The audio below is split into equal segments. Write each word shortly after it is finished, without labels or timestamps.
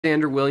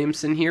Alexander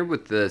Williamson here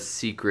with the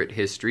secret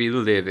history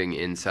living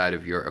inside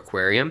of your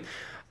aquarium.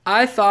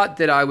 I thought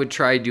that I would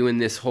try doing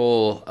this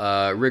whole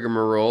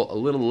rigmarole a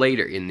little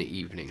later in the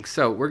evening.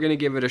 So we're going to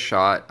give it a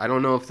shot. I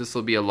don't know if this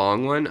will be a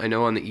long one. I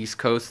know on the East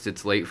Coast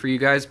it's late for you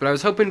guys, but I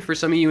was hoping for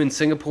some of you in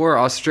Singapore,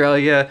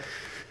 Australia,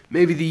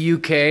 maybe the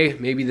UK,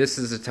 maybe this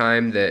is a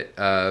time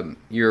that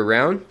you're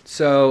around.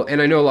 So,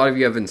 and I know a lot of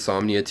you have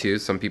insomnia too.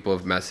 Some people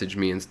have messaged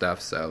me and stuff,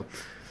 so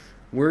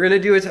we're gonna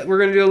do it. We're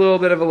gonna do a little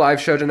bit of a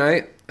live show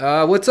tonight.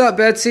 What's up,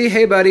 Betsy?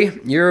 Hey, buddy.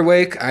 You're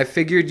awake. I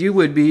figured you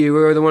would be. You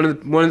were one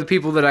of the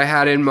people that I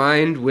had in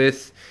mind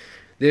with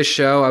this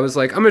show. I was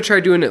like, I'm gonna try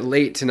doing it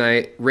late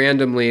tonight,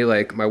 randomly.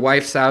 Like my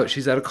wife's out.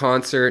 She's at a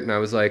concert, and I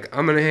was like,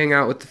 I'm gonna hang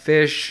out with the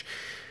fish.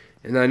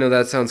 And I know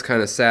that sounds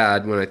kind of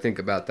sad when I think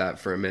about that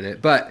for a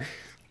minute, but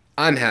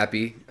I'm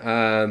happy.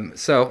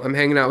 So I'm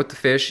hanging out with the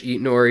fish,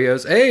 eating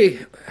Oreos.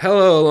 Hey,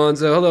 hello,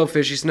 Alonzo. Hello,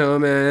 Fishy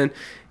Snowman.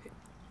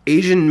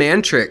 Asian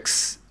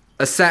Mantrix,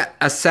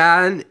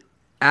 Asanin,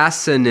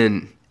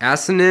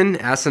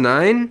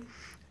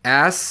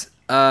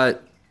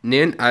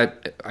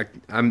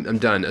 I'm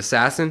done.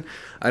 Assassin,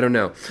 I don't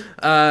know.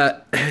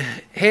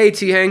 Hey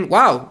T Hang,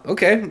 wow,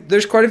 okay,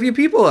 there's quite a few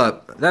people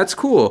up. That's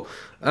cool.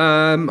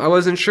 I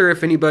wasn't sure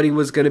if anybody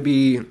was gonna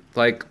be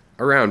like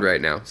around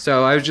right now,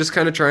 so I was just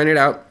kind of trying it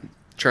out,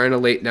 trying a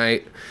late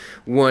night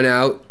one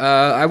out.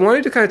 I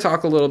wanted to kind of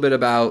talk a little bit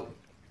about.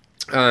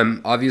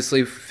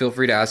 Obviously, feel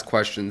free to ask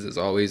questions as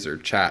always or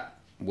chat,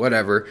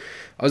 whatever.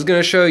 I was going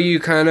to show you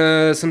kind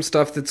of some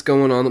stuff that's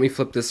going on. Let me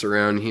flip this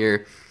around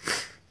here.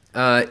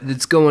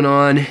 That's going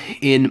on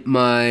in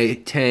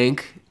my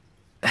tank.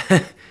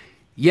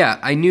 Yeah,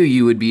 I knew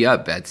you would be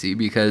up, Betsy,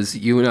 because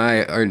you and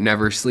I are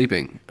never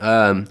sleeping.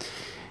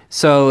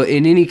 So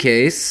in any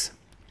case,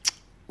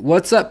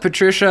 what's up,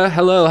 Patricia?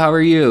 Hello, how are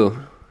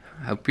you?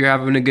 Hope you're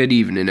having a good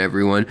evening,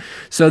 everyone.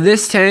 So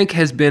this tank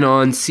has been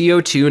on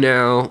CO2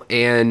 now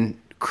and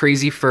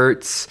crazy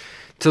ferts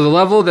to the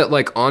level that,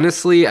 like,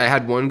 honestly, I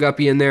had one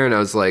guppy in there and I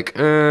was like,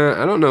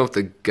 I don't know if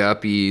the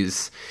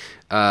guppies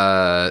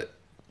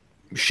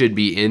should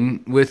be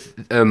in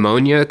with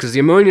ammonia, because the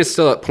ammonia is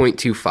still at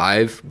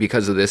 0.25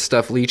 because of this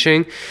stuff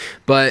leaching.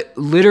 But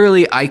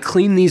literally, I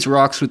cleaned these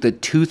rocks with a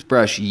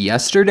toothbrush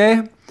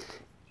yesterday,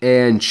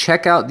 and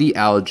check out the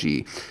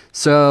algae.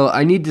 So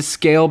I need to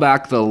scale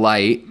back the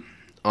light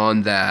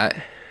on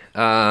that,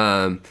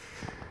 and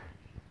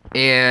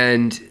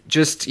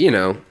just,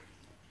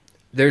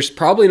 there's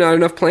probably not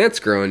enough plants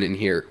growing in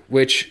here,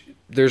 which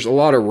there's a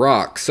lot of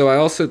rocks. So I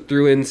also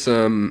threw in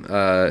some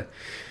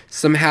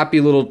happy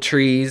little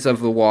trees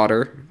of the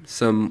water,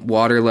 some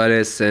water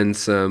lettuce, and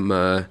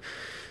some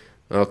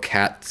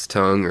cat's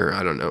tongue, or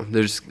I don't know.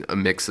 There's a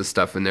mix of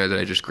stuff in there that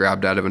I just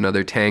grabbed out of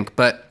another tank.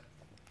 But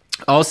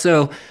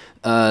also,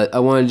 I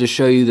wanted to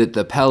show you that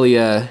the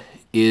Pelia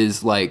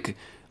is like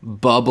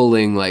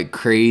bubbling like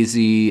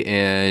crazy,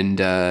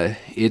 and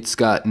it's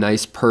got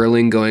nice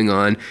purling going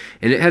on,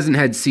 and it hasn't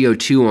had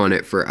CO2 on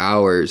it for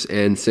hours.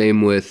 And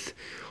same with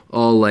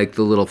all like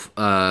the little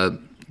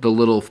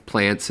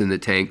plants in the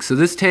tank. So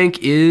this tank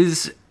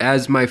is,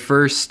 as my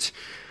first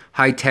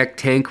high-tech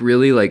tank,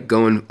 really like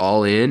going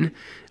all in.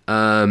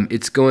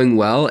 It's going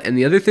well. And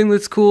the other thing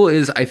that's cool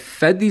is I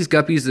fed these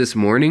guppies this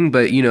morning,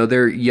 but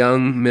they're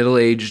young,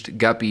 middle-aged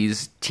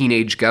guppies,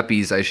 teenage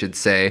guppies, I should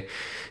say.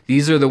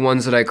 These are the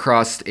ones that I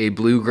crossed a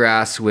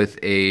bluegrass with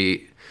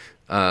a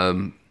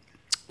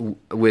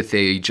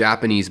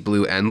Japanese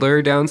blue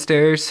endler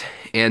downstairs,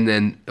 and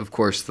then of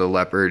course the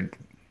leopard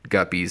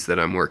guppies that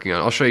I'm working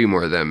on. I'll show you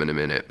more of them in a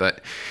minute,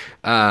 but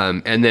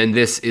and then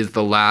this is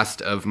the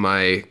last of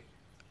my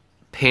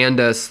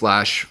panda /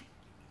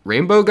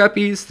 rainbow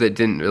guppies that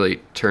didn't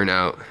really turn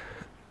out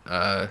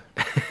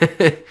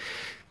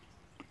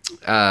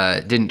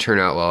didn't turn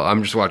out well.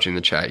 I'm just watching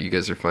the chat. You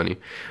guys are funny.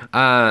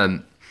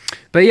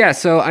 But yeah,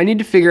 so I need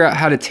to figure out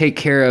how to take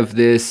care of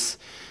this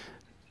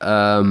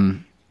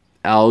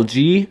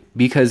algae,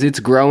 because it's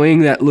growing.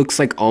 That looks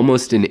like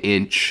almost an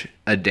inch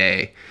a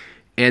day.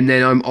 And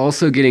then I'm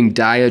also getting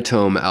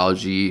diatom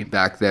algae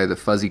back there, the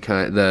fuzzy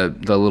kind, the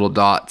little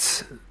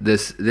dots,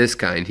 this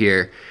kind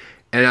here.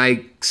 And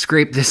I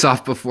scraped this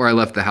off before I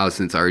left the house,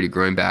 and it's already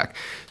growing back.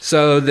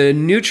 So the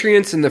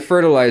nutrients and the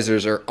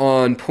fertilizers are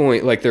on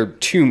point, like they're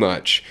too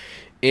much.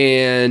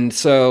 And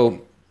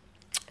so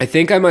I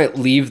think I might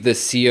leave the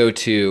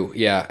CO2.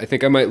 Yeah, I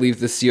think I might leave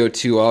the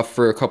CO2 off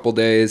for a couple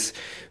days.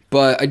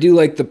 But I do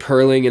like the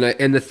purling,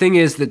 and the thing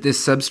is that this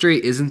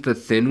substrate isn't the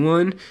thin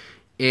one.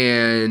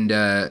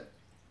 And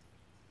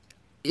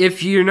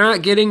if you're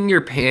not getting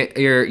your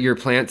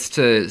plants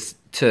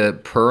to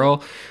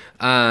pearl,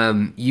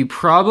 you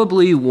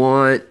probably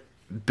want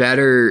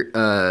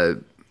better,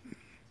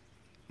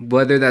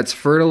 whether that's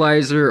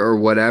fertilizer or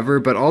whatever,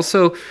 but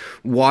also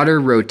water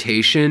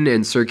rotation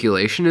and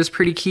circulation is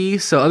pretty key.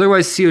 So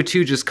otherwise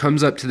CO2 just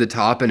comes up to the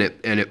top and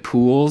it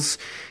pools,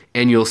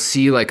 and you'll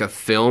see like a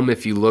film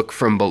if you look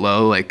from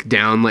below, like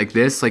down like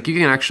this. Like you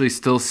can actually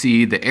still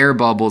see the air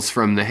bubbles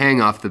from the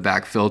hang off the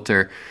back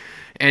filter.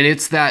 And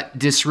it's that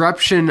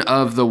disruption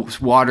of the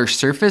water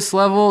surface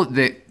level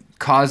that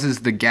causes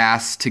the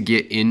gas to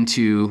get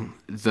into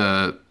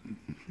the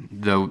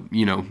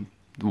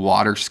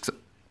water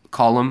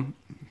column.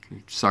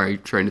 Sorry,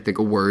 trying to think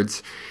of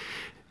words.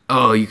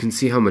 Oh, you can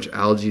see how much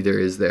algae there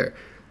is there.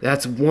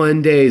 That's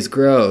 1 day's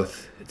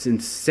growth. It's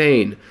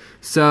insane.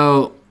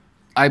 So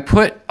I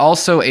put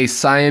also a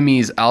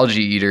Siamese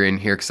algae eater in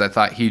here because I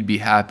thought he'd be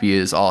happy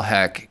as all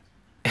heck.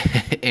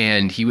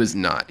 And he was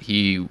not.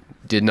 He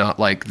did not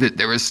like that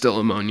there was still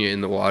ammonia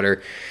in the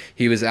water.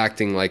 He was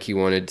acting like he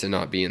wanted to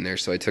not be in there.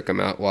 So I took him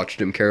out, watched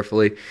him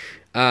carefully.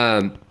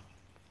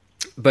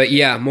 But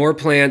yeah, more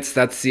plants.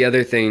 That's the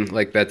other thing,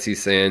 like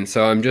Betsy's saying.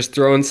 So I'm just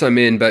throwing some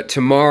in. But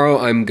tomorrow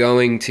I'm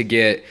going to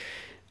get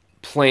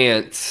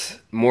plants,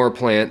 more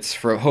plants,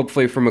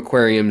 hopefully from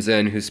Aquarium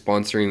Zen, who's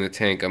sponsoring the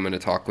tank. I'm going to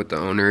talk with the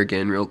owner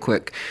again real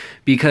quick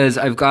because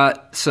I've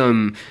got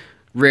some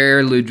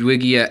rare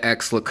Ludwigia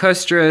X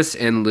lacustris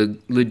and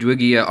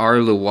Ludwigia R.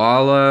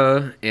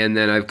 luwala. And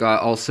then I've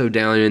got also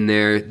down in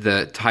there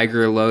the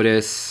tiger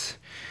lotus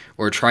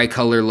or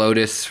tricolor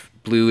lotus,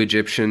 blue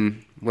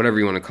Egyptian, whatever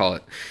you want to call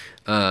it.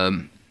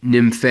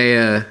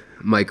 Nymphea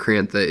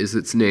micrantha is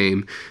its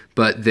name,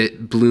 but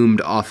that bloomed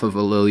off of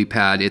a lily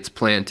pad. It's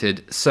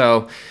planted.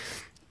 So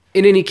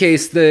in any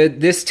case,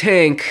 this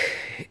tank,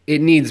 it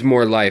needs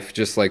more life,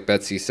 just like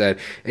Betsy said.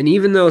 And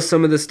even though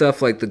some of the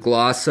stuff like the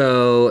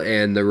glosso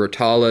and the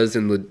rotalas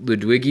and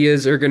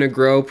Ludwigias are going to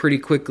grow pretty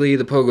quickly,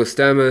 the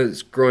pogostemma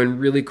is growing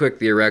really quick,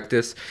 the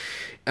erectus,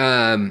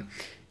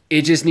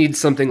 it just needs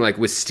something like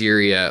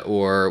wisteria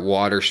or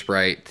water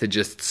sprite to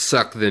just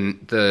suck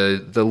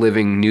the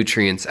living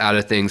nutrients out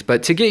of things.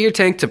 But to get your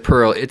tank to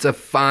pearl, it's a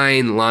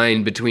fine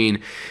line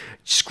between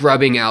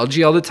scrubbing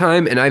algae all the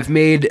time. And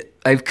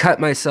I've cut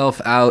myself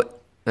out.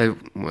 I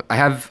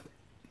have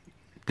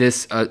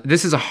this.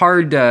 This is a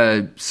hard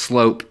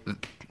slope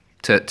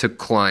to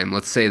climb.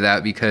 Let's say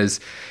that because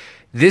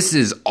this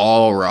is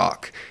all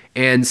rock,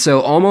 and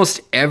so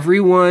almost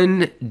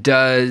everyone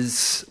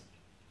does.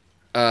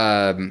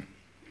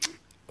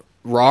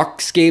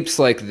 Rockscapes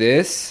like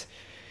this.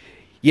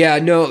 Yeah,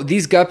 no,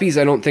 these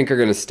guppies I don't think are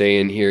going to stay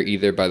in here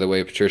either, by the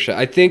way, Patricia.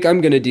 I think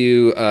I'm going to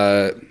do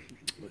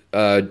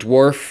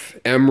dwarf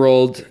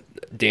emerald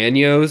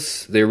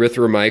danios, the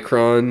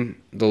erythromicron,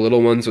 the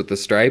little ones with the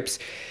stripes,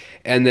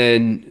 and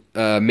then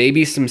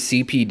maybe some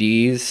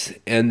CPDs,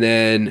 and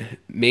then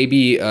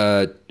maybe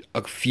a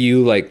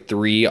few like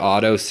 3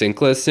 auto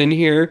cinclus in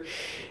here,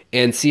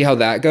 and see how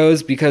that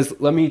goes. Because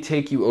let me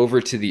take you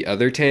over to the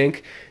other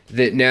tank.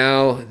 That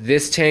now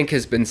this tank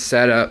has been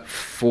set up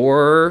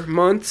 4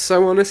 months, I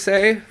want to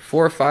say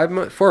 4 or 5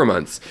 months, 4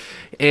 months,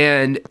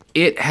 and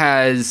it's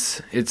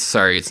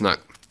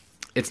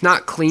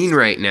not clean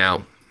right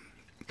now.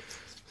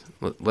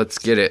 Let's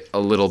get it a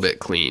little bit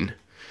clean.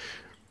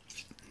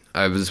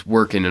 I was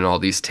working in all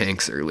these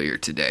tanks earlier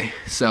today,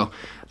 so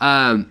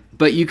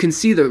but you can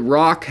see the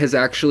rock has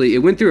actually, it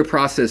went through a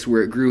process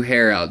where it grew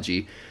hair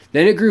algae.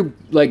 Then it grew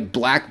like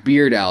black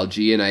beard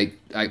algae, and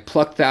I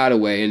plucked that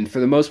away, and for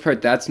the most part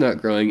that's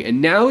not growing.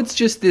 And now it's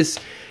just this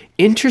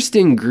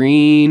interesting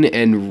green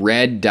and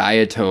red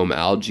diatom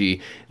algae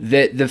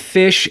that the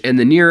fish and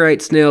the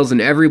nearite snails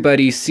and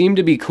everybody seem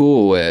to be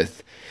cool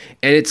with.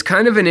 And it's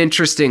kind of an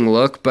interesting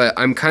look, but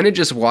I'm kind of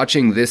just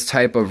watching this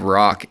type of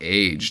rock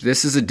age.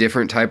 This is a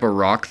different type of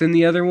rock than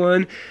the other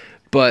one,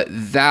 but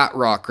that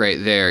rock right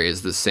there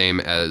is the same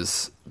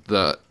as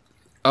the...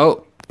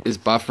 Oh, is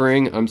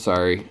buffering? I'm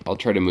sorry. I'll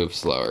try to move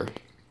slower.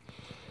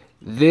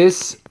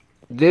 This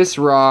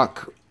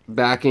rock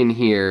back in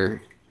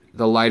here,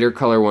 the lighter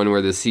color one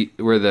where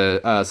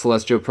the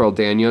celestial pearl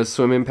danios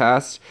swim in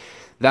past,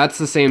 that's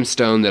the same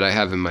stone that I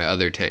have in my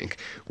other tank.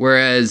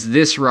 Whereas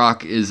this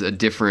rock is a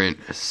different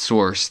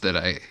source that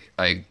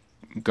I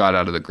got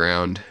out of the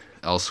ground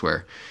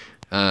elsewhere.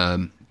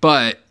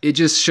 But it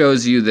just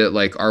shows you that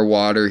like our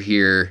water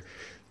here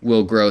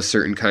will grow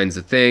certain kinds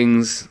of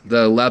things.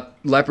 The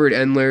leopard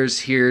endlers,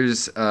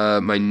 here's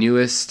my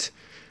newest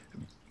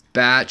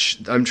batch.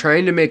 I'm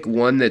trying to make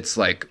one that's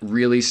like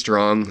really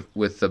strong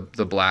with the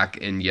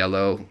black and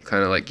yellow,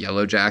 kind of like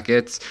yellow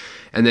jackets.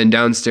 And then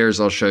downstairs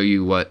I'll show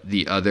you what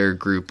the other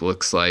group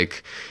looks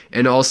like.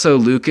 And also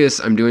Lucas,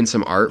 I'm doing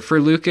some art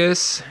for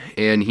Lucas,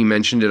 and he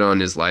mentioned it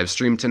on his live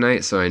stream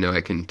tonight, so I know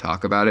I can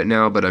talk about it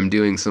now, but I'm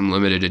doing some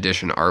limited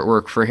edition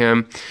artwork for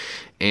him.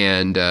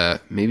 And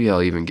maybe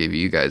I'll even give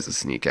you guys a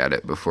sneak at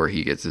it before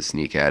he gets a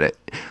sneak at it.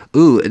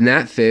 Ooh, and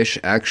that fish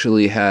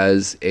actually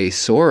has a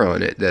sore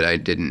on it that I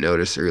didn't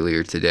notice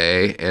earlier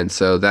today. And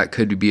so that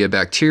could be a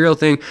bacterial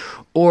thing,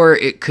 or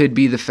it could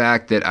be the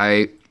fact that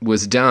I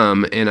was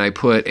dumb and I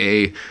put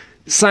a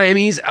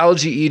Siamese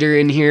algae eater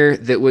in here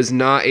that was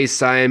not a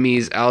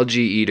Siamese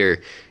algae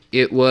eater.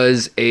 It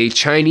was a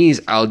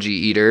Chinese algae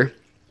eater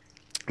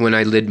when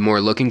I did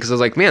more looking, because I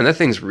was like, man, that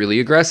thing's really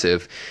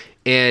aggressive.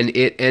 And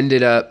it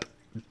ended up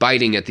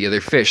biting at the other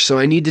fish. So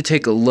I need to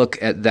take a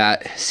look at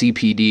that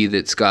CPD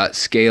that's got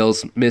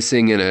scales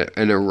missing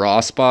and a raw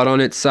spot on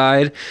its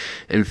side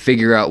and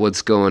figure out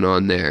what's going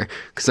on there,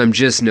 because I'm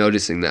just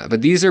noticing that.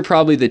 But these are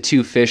probably the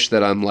 2 fish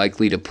that I'm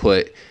likely to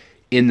put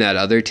in that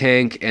other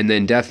tank. And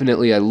then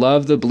definitely I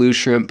love the blue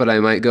shrimp, but I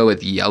might go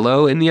with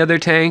yellow in the other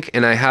tank.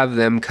 And I have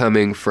them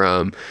coming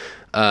from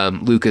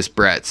Lucas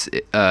Bretz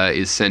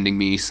is sending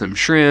me some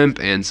shrimp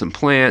and some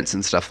plants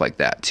and stuff like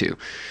that too.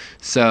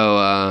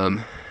 So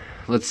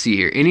let's see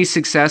here. Any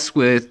success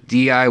with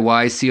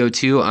DIY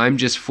CO2? I'm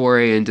just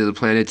foray into the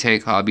planted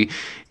tank hobby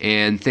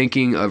and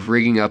thinking of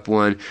rigging up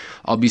one.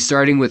 I'll be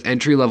starting with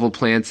entry-level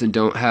plants and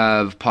don't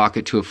have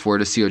pocket to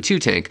afford a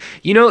CO2 tank.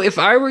 You know, if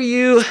I were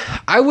you,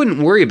 I wouldn't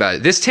worry about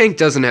it. This tank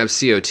doesn't have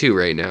CO2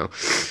 right now.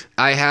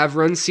 I have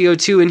run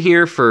CO2 in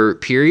here for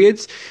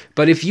periods,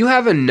 but if you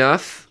have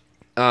enough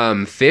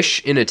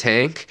fish in a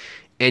tank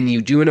and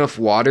you do enough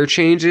water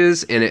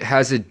changes and it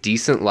has a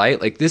decent light,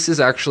 like this is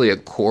actually a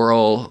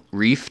coral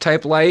reef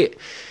type light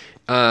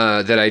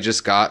that I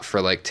just got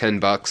for like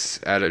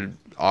 $10 at an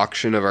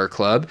auction of our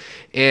club.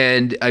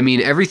 And I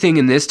mean, everything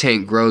in this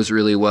tank grows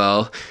really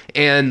well.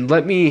 And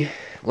let me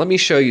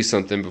show you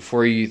something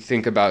before you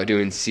think about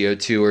doing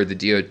CO2 or the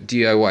DIY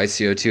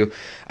CO2.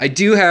 I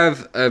do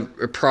have a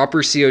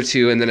proper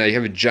CO2, and then I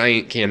have a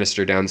giant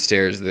canister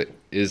downstairs that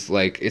is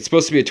like, it's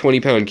supposed to be a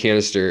 20-pound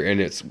canister,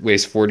 and it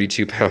weighs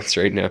 42 pounds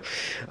right now.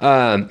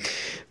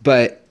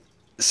 But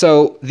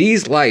so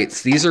these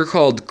lights, these are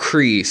called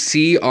Cree,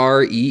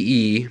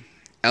 C-R-E-E,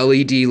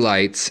 LED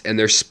lights, and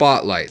they're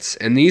spotlights,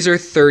 and these are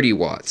 30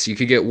 watts. You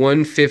could get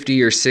one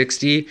 50 or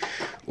 60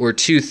 or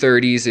two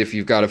 30s if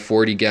you've got a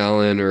 40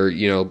 gallon or,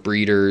 you know,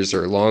 breeders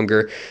or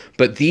longer.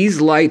 But these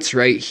lights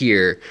right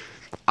here,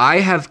 I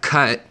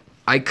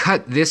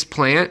cut this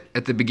plant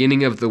at the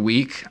beginning of the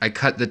week. I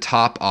cut the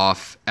top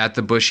off at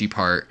the bushy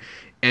part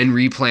and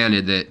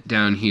replanted it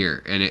down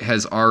here, and it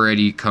has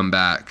already come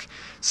back.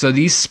 So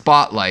these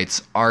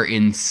spotlights are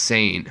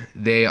insane.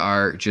 They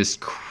are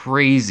just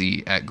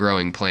crazy at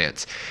growing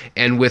plants.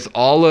 And with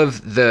all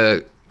of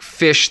the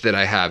fish that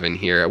I have in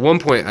here, at one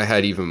point I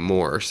had even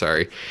more,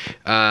 sorry.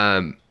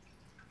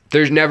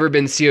 There's never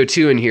been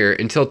CO2 in here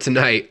until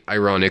tonight,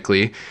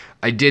 ironically.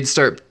 I did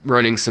start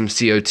running some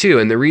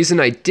CO2, and the reason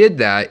I did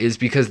that is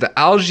because the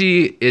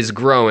algae is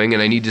growing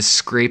and I need to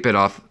scrape it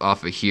off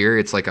of here.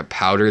 It's like a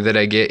powder that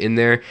I get in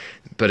there,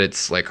 but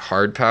it's like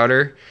hard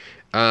powder.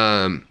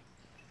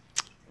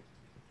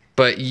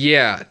 But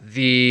yeah,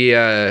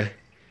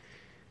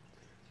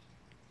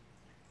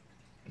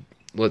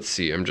 let's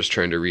see, I'm just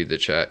trying to read the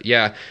chat.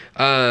 Yeah,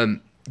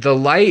 the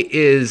light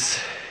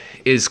is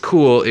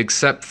cool,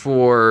 except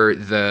for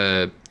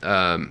it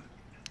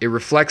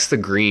reflects the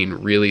green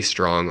really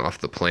strong off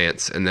the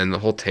plants, and then the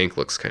whole tank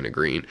looks kind of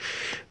green.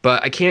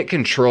 But I can't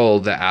control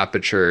the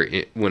aperture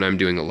when I'm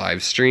doing a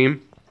live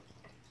stream.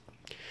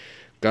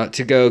 Got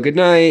to go. Good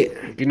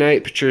night. Good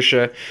night,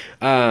 Patricia.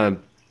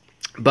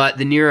 But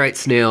the nearite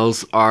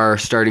snails are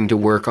starting to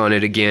work on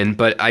it again,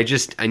 but I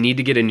need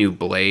to get a new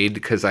blade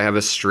because I have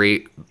a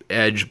straight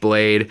edge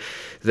blade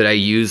that I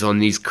use on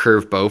these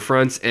curved bow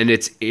fronts, and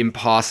it's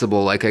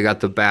impossible. Like, I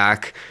got the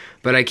back,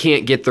 but I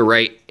can't get the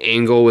right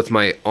angle with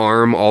my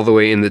arm all the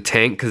way in the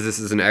tank because this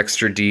is an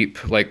extra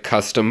deep, like,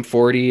 custom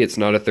 40. It's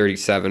not a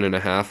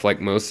 37.5 like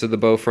most of the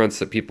bow fronts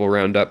that people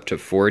round up to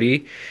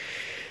 40.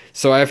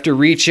 So I have to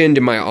reach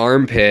into my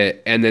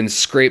armpit and then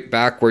scrape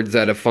backwards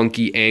at a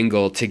funky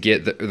angle to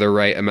get the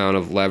right amount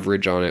of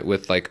leverage on it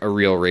with like a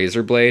real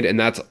razor blade. And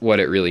that's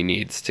what it really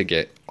needs to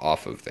get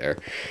off of there.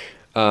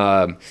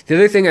 The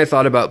other thing I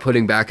thought about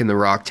putting back in the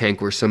rock tank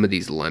were some of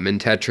these lemon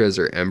tetras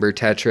or ember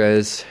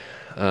tetras.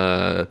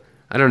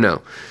 I don't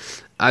know.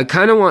 I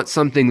kind of want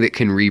something that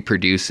can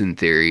reproduce in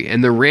theory.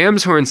 And the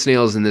ram's horn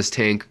snails in this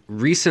tank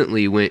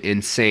recently went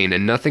insane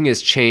and nothing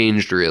has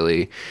changed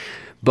really.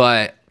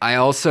 But I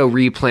also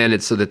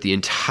replanted so that the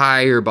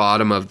entire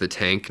bottom of the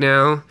tank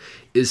now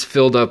is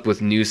filled up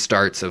with new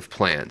starts of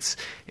plants.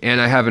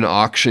 And I have an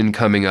auction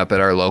coming up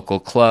at our local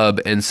club,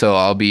 and so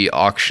I'll be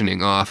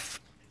auctioning off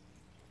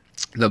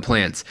the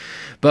plants.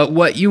 But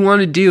what you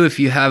want to do if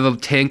you have a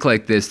tank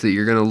like this that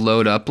you're going to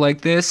load up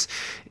like this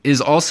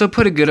is also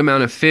put a good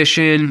amount of fish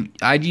in.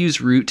 I'd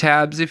use root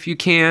tabs if you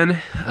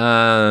can.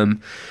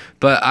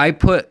 But I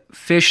put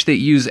fish that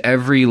use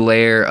every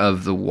layer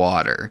of the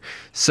water.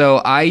 So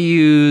I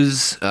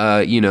use,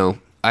 I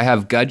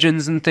have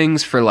gudgeons and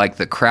things for like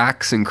the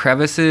cracks and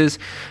crevices.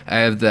 I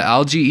have the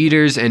algae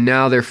eaters, and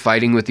now they're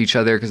fighting with each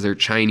other because they're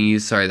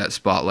Chinese. Sorry, that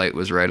spotlight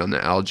was right on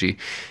the algae.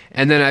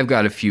 And then I've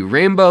got a few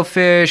rainbow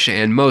fish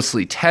and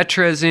mostly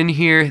tetras in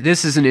here.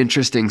 This is an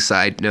interesting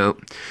side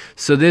note.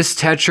 So this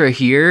tetra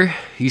here,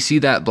 you see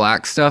that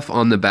black stuff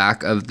on the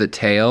back of the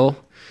tail?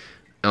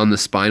 On the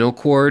spinal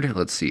cord,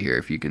 let's see here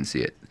if you can see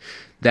it.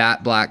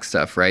 That black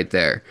stuff right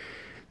there.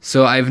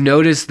 So I've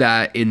noticed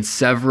that in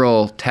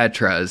several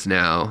tetras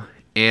now,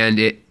 and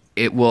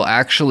it will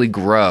actually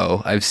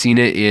grow. I've seen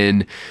it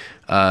in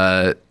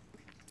let's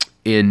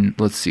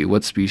see,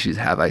 what species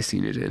have I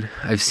seen it in?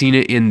 I've seen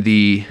it in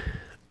the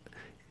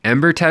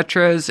ember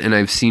tetras, and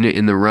I've seen it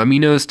in the rummy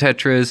nose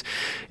tetras,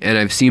 and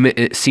I've seen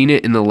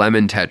it in the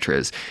lemon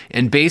tetras.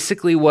 And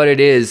basically what it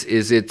is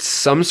it's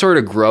some sort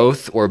of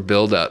growth or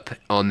buildup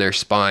on their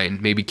spine,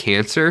 maybe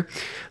cancer,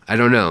 I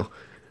don't know.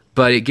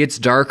 but it gets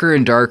darker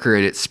and darker,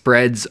 and it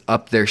spreads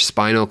up their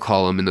spinal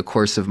column in the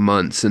course of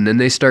months, and then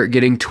they start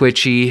getting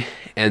twitchy,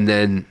 and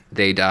then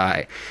they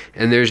die.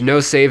 And there's no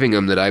saving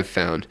them that I've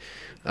found.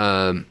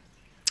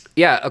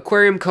 Yeah,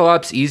 Aquarium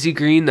Co-op's Easy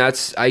Green,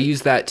 I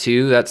use that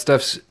too. That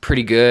stuff's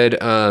pretty good.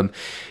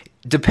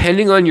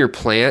 Depending on your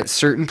plant,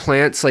 certain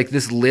plants, like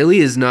this lily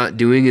is not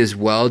doing as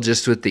well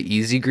just with the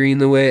Easy Green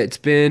the way it's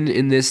been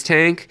in this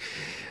tank.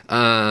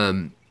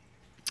 And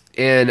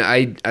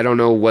I don't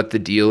know what the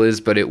deal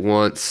is, but it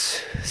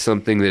wants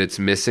something that it's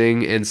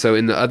missing. And so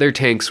in the other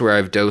tanks where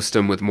I've dosed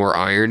them with more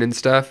iron and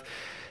stuff,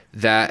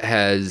 that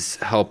has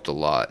helped a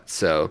lot.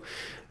 So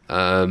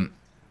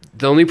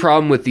the only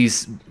problem with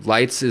these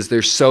lights is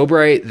they're so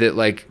bright that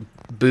like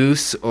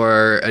Boos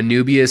or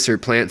Anubias or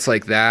plants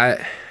like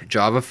that,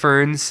 Java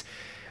ferns,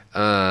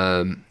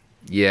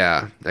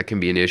 yeah, that can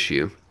be an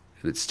issue.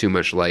 It's too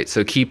much light.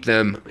 So keep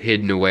them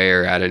hidden away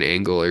or at an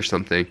angle or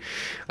something.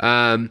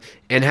 And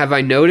have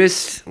I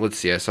noticed, let's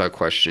see, I saw a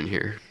question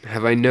here.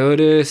 Have I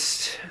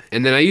noticed,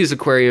 and then I use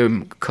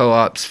Aquarium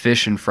Co-op's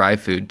fish and fry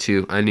food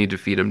too. I need to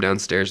feed them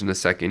downstairs in a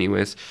sec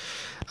anyways.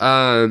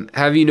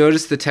 Have you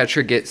noticed the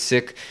tetra get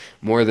sick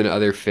more than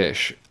other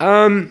fish?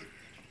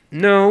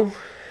 No,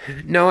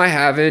 I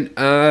haven't.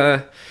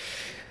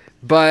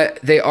 But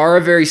they are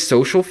a very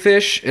social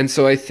fish. And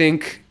so I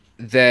think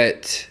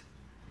that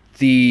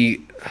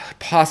the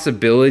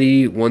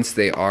possibility once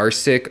they are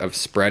sick of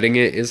spreading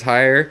it is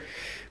higher,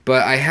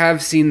 but I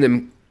have seen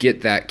them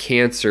get that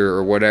cancer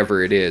or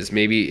whatever it is.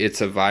 Maybe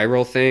it's a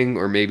viral thing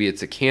or maybe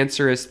it's a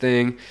cancerous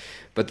thing,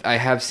 but I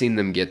have seen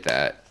them get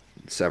that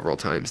several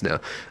times now.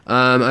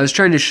 I was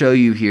trying to show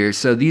you here.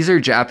 So these are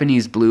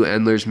Japanese blue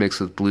endlers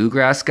mixed with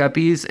bluegrass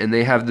guppies, and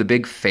they have the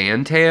big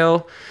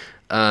fantail,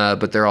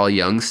 but they're all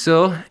young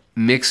still,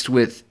 mixed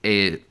with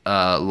a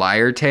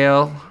lyre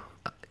tail,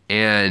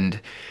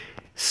 and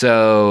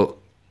so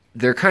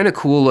they're kind of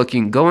cool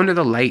looking. Go under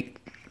the light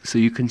so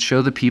you can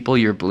show the people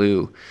you're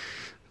blue.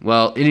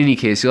 Well, in any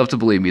case, you'll have to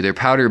believe me. They're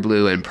powder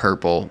blue and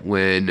purple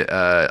when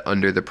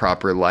under the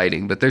proper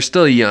lighting, but they're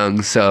still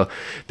young. So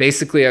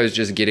basically, I was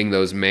just getting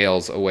those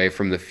males away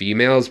from the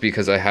females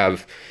because I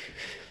have,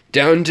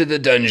 down to the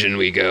dungeon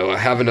we go. I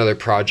have another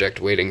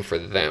project waiting for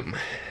them.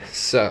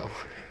 So,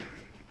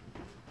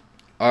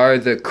 are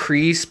the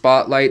Cree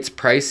spotlights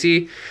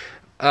pricey?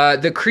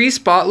 The Cree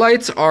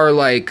spotlights are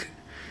like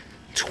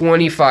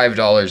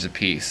 $25 a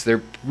piece.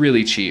 They're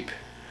really cheap.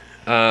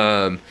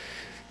 And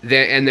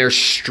they're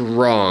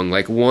strong.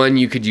 Like one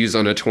you could use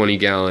on a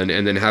 20-gallon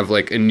and then have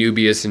like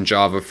Anubias and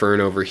Java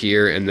fern over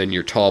here and then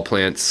your tall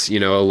plants,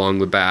 along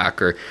the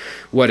back or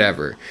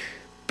whatever.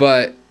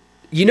 But,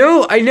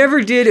 I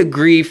never did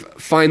agree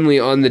finally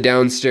on the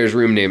downstairs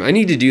room name. I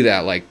need to do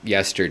that like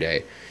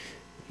yesterday.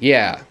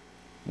 Yeah.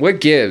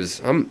 What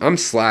gives? I'm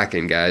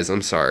slacking, guys.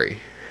 I'm sorry.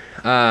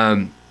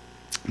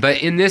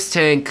 But in this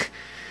tank,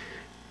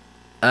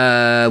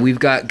 we've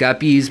got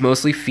guppies,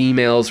 mostly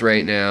females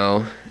right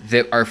now,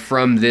 that are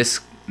from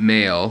this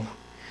male.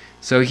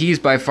 So he's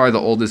by far the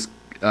oldest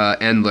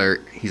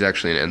endler. He's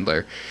actually an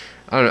endler.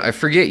 I don't know. I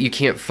forget you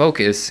can't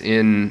focus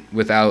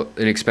without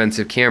an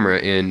expensive camera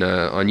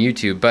on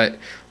YouTube, but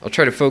I'll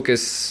try to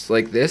focus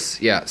like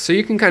this. Yeah, so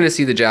you can kind of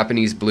see the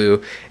Japanese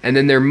blue. And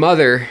then their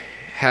mother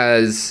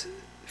has,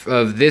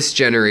 of this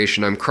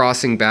generation, I'm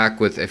crossing back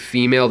with a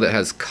female that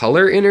has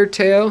color in her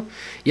tail.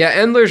 Yeah,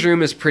 Endler's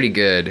room is pretty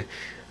good.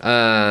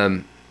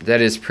 That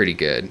is pretty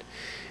good.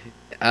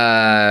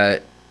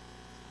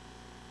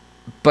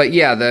 But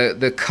yeah,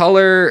 the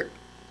color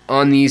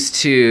on these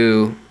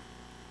two,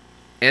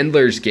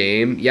 Endler's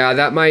game, yeah,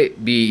 that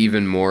might be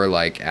even more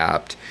like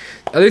apt.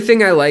 Other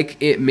thing I like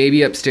it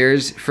maybe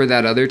upstairs for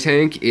that other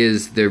tank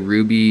is the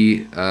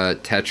ruby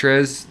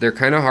tetras. They're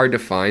kind of hard to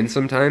find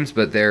sometimes,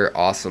 but they're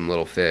awesome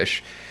little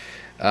fish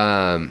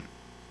when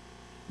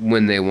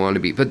they want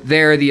to be. But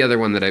they're the other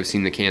one that I've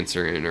seen the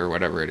cancer in or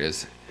whatever it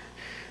is.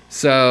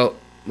 So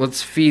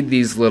let's feed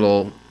these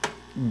little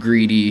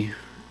greedy...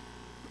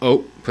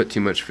 Oh, put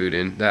too much food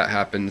in. That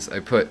happens.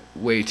 I put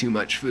way too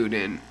much food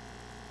in.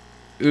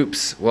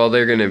 Oops. Well,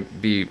 they're going to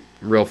be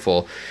real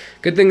full.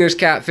 Good thing there's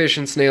catfish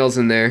and snails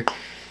in there.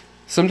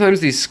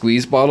 Sometimes these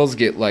squeeze bottles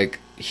get like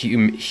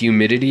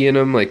humidity in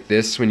them like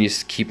this when you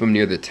keep them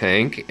near the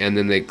tank, and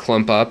then they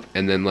clump up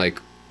and then like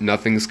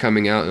nothing's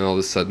coming out and all of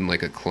a sudden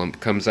like a clump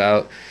comes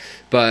out.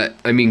 But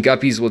I mean,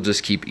 guppies will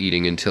just keep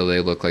eating until they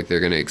look like they're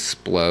going to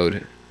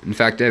explode. In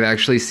fact, I've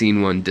actually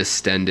seen one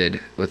distended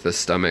with a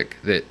stomach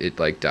that it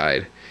like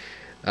died.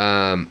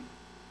 So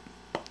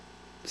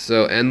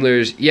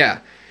endlers, yeah.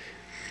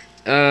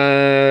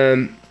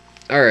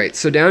 All right,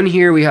 so down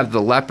here we have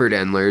the leopard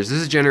endlers.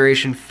 This is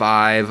generation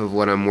 5 of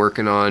what I'm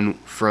working on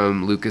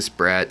from Lucas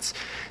Brett's.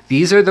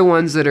 These are the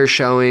ones that are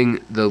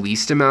showing the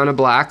least amount of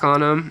black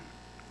on them.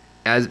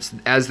 As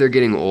they're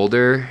getting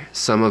older,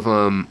 some of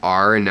them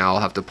are, and now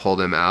I'll have to pull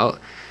them out.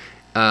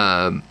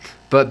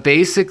 But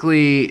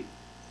basically,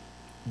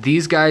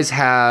 these guys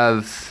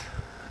have...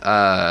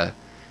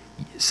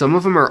 some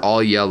of them are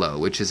all yellow,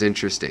 which is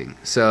interesting.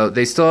 So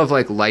they still have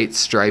like light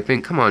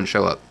striping. Come on,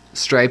 show up.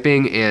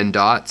 Striping and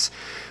dots.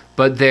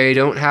 but they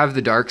don't have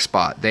the dark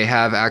spot. They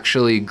have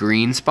actually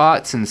green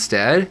spots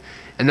instead.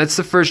 And that's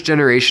the first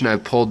generation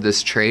I've pulled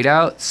this trait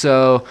out.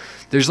 So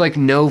there's like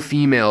no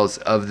females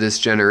of this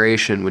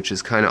generation, which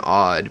is kind of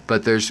odd.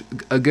 But there's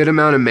a good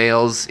amount of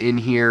males in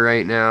here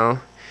right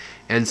now.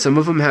 And some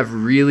of them have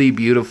really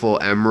beautiful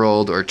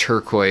emerald or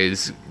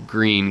turquoise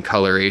green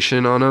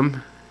coloration on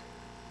them.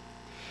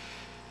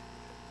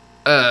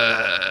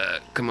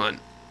 Come on.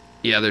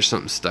 Yeah, there's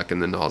something stuck in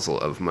the nozzle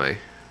of my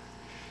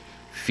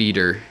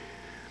feeder.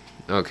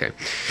 Okay.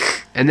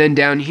 And then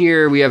down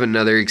here we have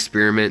another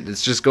experiment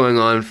that's just going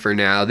on for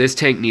now. This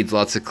tank needs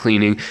lots of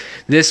cleaning.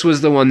 This was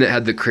the one that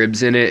had the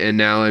cribs in it, and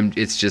now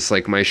it's just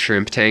like my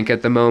shrimp tank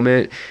at the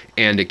moment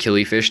and a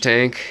killifish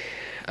tank.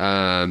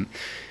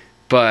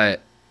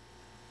 But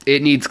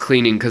it needs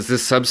cleaning because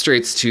this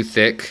substrate's too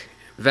thick.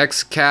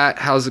 Vex Cat,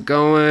 how's it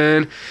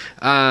going?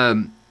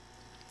 The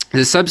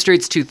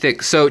substrate's too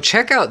thick. So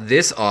check out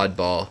this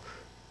oddball.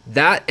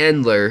 That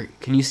Endler,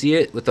 can you see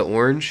it with the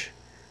orange?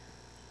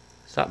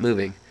 Stop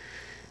moving.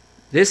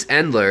 This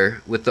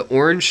Endler with the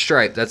orange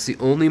stripe, that's the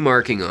only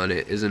marking on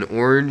it, is an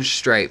orange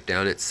stripe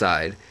down its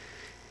side.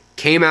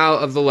 Came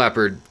out of the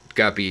leopard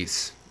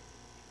guppies.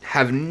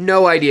 Have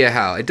no idea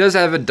how. It does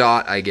have a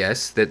dot, I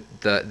guess,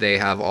 that they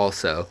have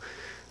also.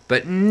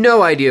 But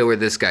no idea where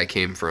this guy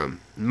came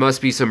from.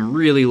 Must be some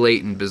really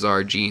latent,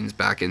 bizarre genes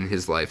back in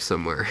his life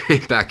somewhere.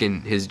 Back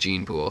in his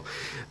gene pool.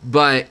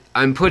 But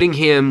I'm putting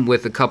him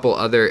with a couple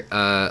other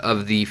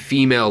of the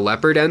female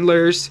leopard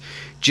Endlers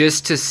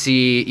just to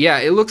see. Yeah,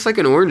 it looks like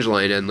an orange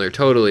line Endler,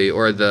 totally.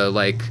 Or the,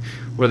 like,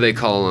 what do they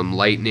call them?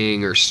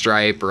 Lightning or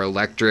stripe or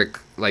electric.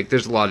 Like,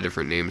 there's a lot of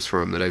different names for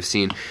them that I've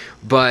seen.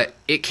 But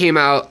it came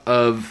out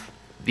of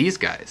these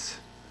guys.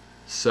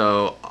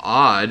 So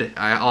odd.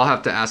 I'll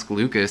have to ask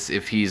Lucas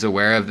if he's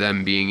aware of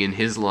them being in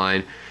his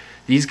line.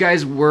 These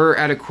guys were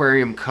at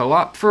Aquarium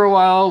Co-op for a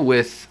while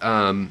with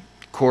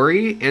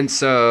Corey, and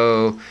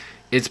so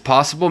it's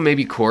possible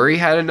maybe Corey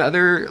had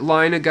another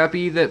line of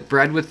guppy that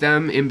bred with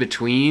them in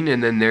between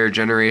and then their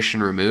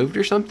generation removed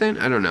or something.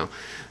 I don't know.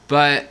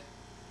 But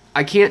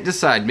I can't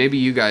decide. Maybe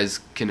you guys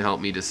can help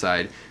me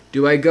decide.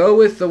 Do I go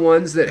with the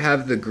ones that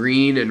have the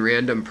green and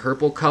random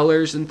purple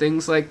colors and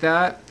things like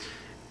that?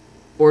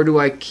 Or do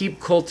I keep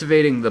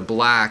cultivating the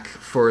black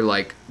for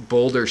like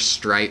bolder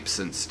stripes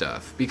and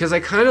stuff? Because I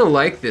kind of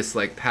like this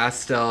like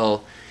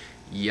pastel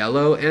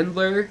yellow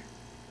Endler.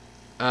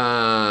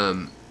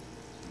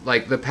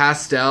 Like the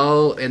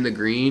pastel and the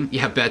green.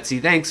 Yeah,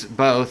 Betsy, thanks,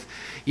 both.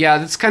 Yeah,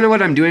 that's kind of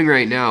what I'm doing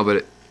right now,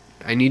 but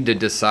I need to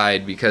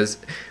decide because,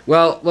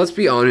 well, let's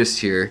be honest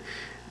here.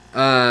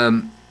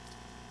 Yeah,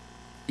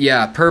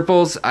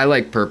 purples, I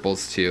like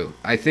purples too.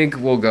 I think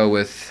we'll go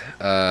with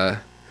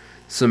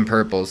some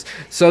purples.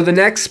 So the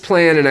next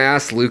plan, and I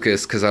asked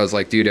Lucas because I was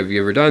like, dude, have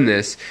you ever done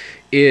this?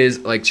 Is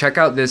like, check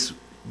out this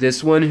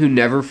one who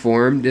never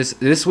formed.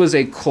 This was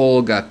a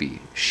coal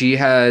guppy. She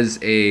has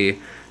a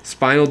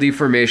spinal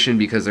deformation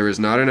because there was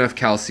not enough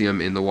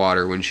calcium in the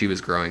water when she was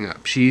growing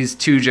up. She's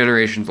 2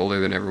 generations older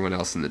than everyone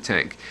else in the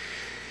tank.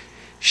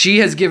 She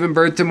has given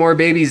birth to more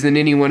babies than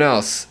anyone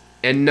else,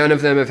 and none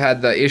of them have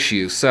had the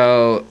issue.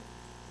 So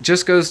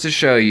just goes to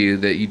show you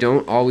that you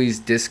don't always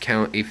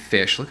discount a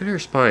fish. Look at her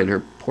spine,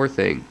 her poor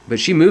thing.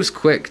 But she moves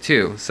quick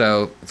too,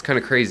 so it's kind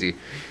of crazy.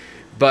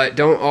 But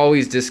don't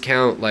always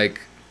discount like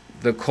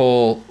the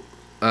coal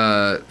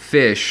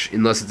fish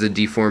unless it's a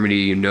deformity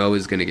you know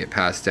is going to get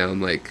passed down,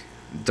 like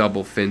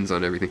double fins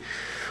on everything.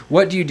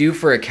 What do you do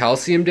for a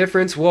calcium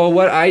difference? Well,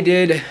 what I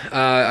did,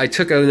 I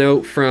took a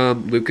note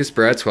from Lucas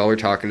Bretz while we're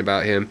talking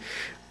about him.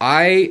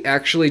 I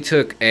actually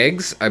took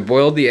eggs. I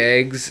boiled the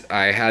eggs.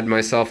 I had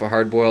myself a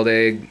hard-boiled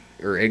egg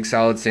or egg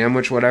salad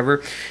sandwich,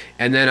 whatever.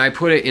 And then I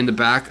put it in the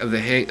back of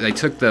the I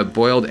took the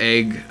boiled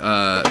egg,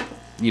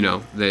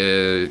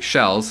 the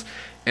shells,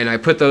 and I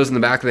put those in the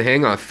back of the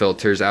hang-off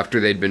filters after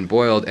they'd been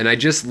boiled. And I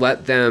just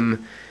let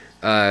them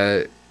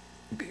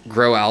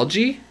grow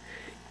algae.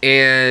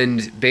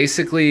 And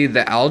basically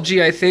the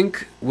algae, I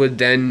think, would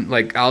then,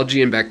 like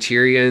algae and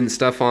bacteria and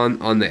stuff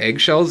on the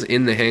eggshells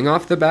in the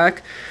hang-off the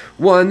back.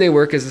 1, they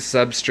work as a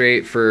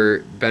substrate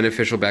for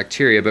beneficial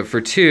bacteria, but for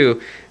 2,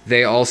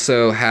 they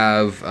also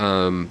have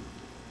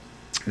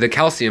the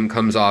calcium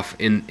comes off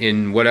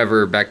in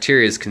whatever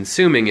bacteria is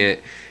consuming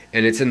it,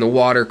 and it's in the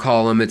water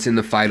column, it's in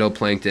the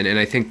phytoplankton, and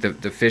I think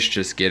the fish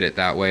just get it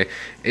that way.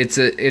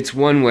 It's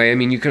one way. I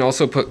mean, you can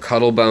also put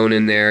cuttlebone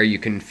in there. You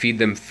can feed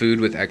them food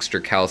with extra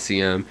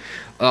calcium.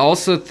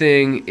 Also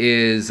thing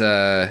is,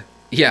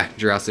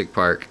 Jurassic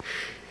Park.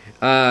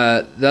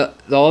 The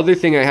other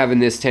thing I have in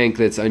this tank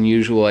that's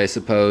unusual, I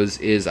suppose,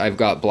 is I've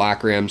got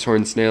black ram's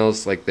horn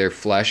snails. Like, their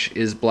flesh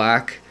is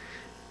black,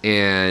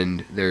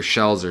 and their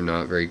shells are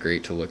not very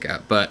great to look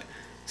at. But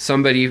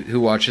somebody who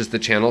watches the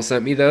channel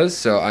sent me those,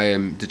 so I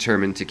am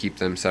determined to keep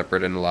them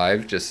separate and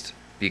alive, just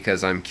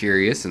because I'm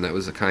curious, and that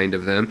was a kind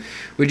of them.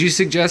 Would you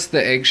suggest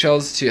the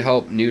eggshells to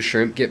help new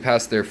shrimp get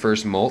past their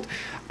first molt?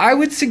 I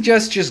would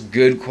suggest just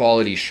good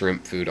quality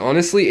shrimp food.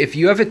 Honestly, if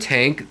you have a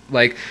tank,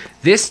 like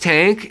this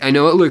tank, I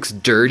know it looks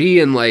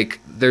dirty and like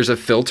there's a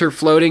filter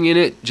floating in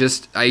it.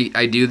 Just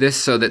I do this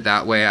so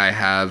that way I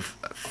have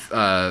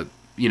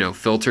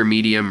filter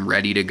media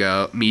ready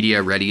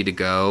to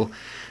go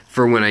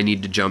for when I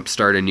need to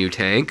jumpstart a new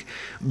tank.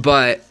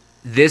 But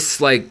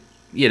this, like,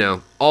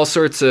 all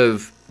sorts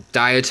of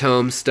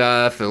diatom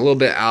stuff and a little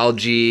bit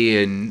algae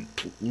and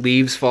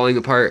leaves falling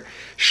apart.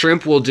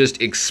 Shrimp will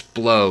just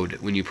explode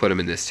when you put them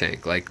in this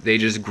tank. Like, they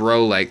just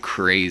grow like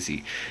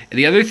crazy. And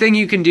the other thing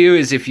you can do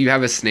is, if you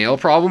have a snail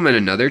problem in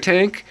another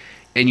tank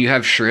and you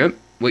have shrimp,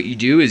 what you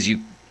do is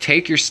you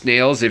take your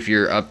snails, if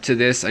you're up to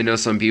this. I know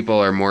some people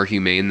are more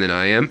humane than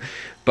I am,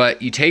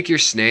 but you take your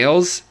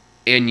snails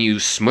and you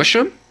smush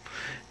them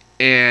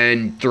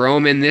and throw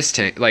them in this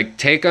tank. Like,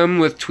 take them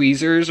with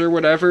tweezers or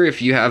whatever,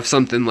 if you have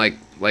something like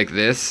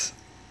this,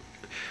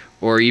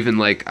 or even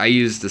like I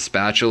used the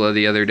spatula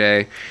the other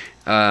day,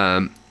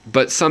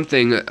 but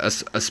something, a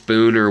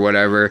spoon or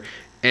whatever,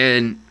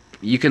 and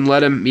you can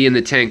let them be in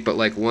the tank, but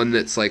like one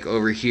that's like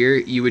over here,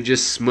 you would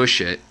just smush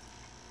it,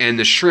 and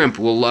the shrimp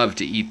will love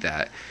to eat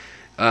that.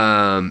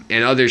 And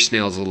other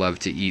snails will love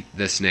to eat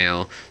the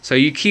snail. So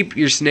you keep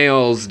your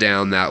snails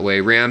down that way.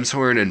 Ram's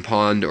horn and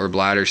pond or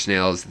bladder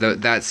snails,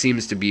 that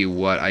seems to be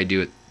what I do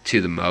it to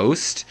the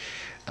most.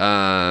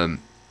 Yeah.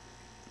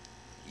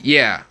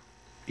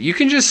 You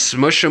can just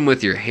smush them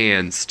with your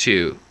hands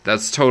too.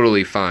 That's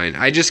totally fine.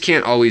 I just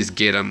can't always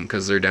get them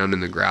because they're down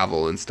in the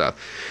gravel and stuff.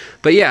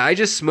 But yeah, I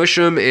just smush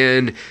them,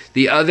 and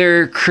the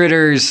other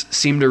critters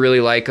seem to really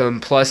like them.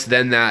 Plus,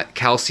 then that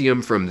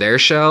calcium from their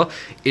shell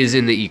is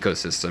in the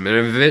ecosystem,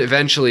 and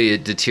eventually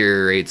it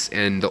deteriorates.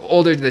 And the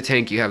older the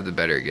tank you have, the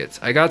better it gets.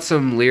 I got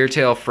some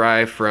leertail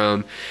fry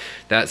from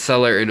that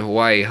seller in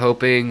Hawaii,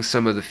 hoping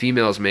some of the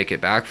females make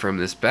it back from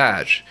this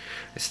batch.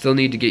 I still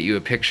need to get you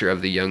a picture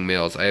of the young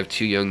males. I have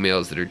 2 young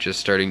males that are just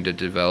starting to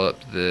develop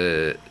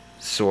the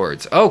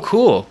swords. Oh,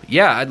 cool.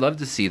 Yeah, I'd love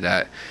to see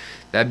that.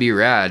 That'd be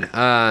rad.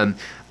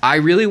 I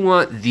really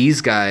want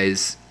these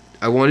guys.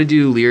 I want to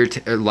do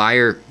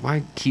lyre. Why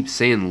I keep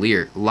saying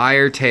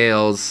lyre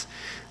tails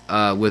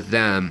with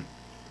them.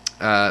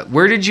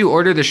 Where did you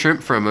order the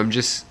shrimp from? I'm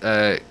just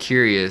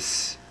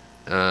curious.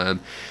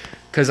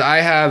 Because I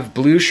have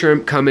blue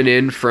shrimp coming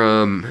in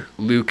from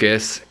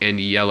Lucas and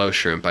yellow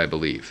shrimp, I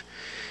believe.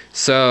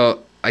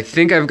 So I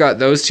think I've got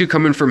those 2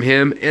 coming from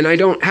him, and I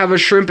don't have a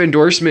shrimp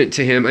endorsement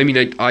to him. I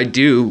mean, I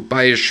do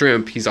buy his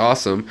shrimp. He's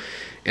awesome.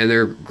 And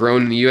they're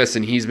grown in the U.S.,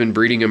 and he's been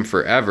breeding them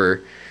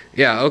forever.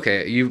 Yeah,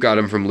 okay, you've got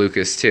them from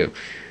Lucas too.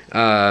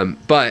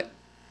 But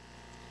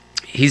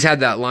he's had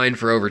that line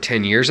for over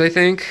 10 years, I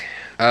think.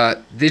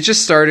 They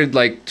just started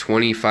like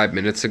 25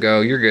 minutes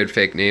ago. You're good,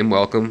 fake name.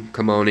 Welcome.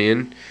 Come on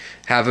in.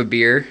 Have a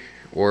beer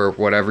or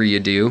whatever you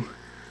do.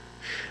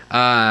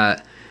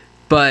 But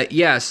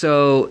yeah,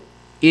 so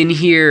in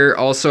here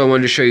also I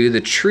wanted to show you the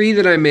tree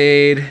that I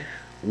made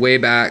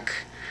a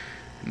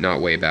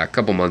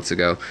couple months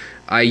ago.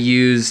 I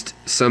used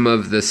some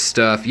of the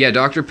stuff. Yeah,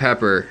 Dr.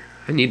 Pepper.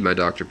 I need my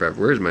Dr. Pepper.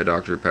 Where's my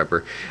Dr.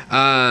 Pepper?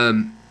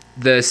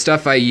 The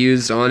stuff I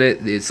used on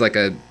it, it's like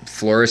a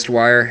florist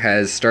wire,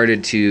 has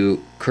started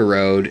to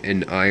corrode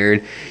and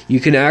iron. You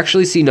can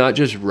actually see not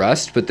just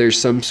rust, but there's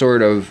some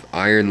sort of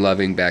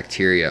iron-loving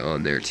bacteria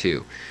on there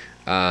too.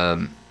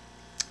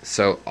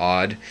 So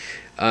odd.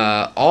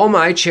 All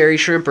my cherry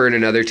shrimp are in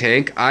another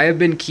tank. I have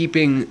been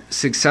keeping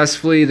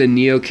successfully the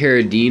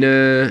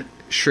Neocaridina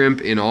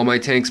shrimp in all my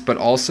tanks, but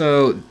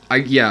also I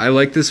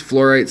like this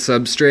fluorite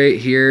substrate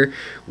here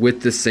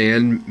with the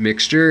sand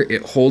mixture.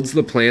 It holds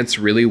the plants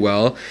really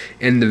well,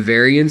 and the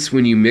variance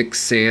when you mix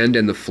sand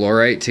and the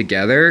fluorite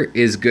together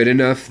is good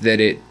enough that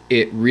it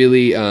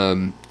really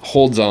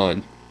holds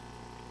on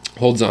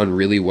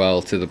really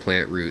well to the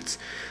plant roots.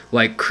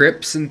 Like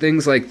crypts and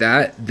things like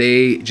that,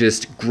 they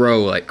just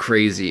grow like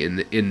crazy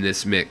in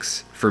this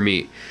mix for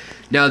me.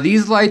 Now,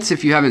 these lights,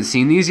 if you haven't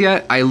seen these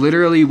yet, I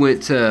literally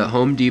went to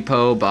Home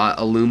Depot, bought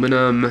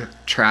aluminum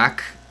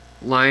track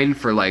line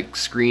for like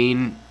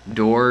screen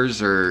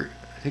doors, or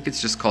I think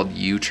it's just called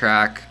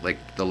U-track, like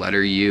the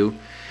letter U.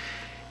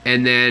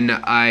 And then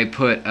I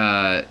put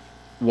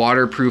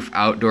waterproof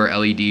outdoor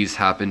LEDs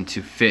happen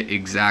to fit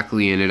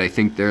exactly in it. I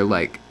think they're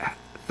like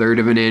 1/3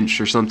 of an inch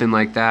or something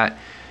like that.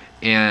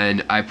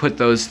 And I put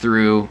those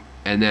through,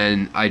 and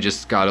then I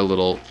just got a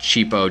little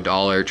cheapo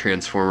dollar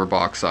transformer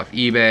box off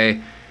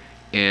eBay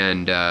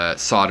and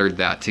soldered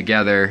that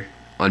together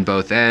on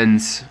both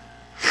ends.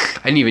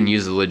 I didn't even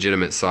use a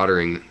legitimate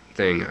soldering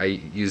thing. I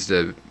used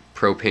a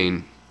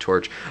propane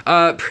torch,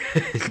 or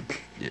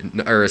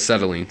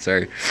acetylene,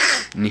 sorry,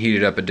 and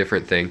heated up a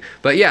different thing.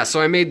 But yeah,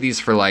 so I made these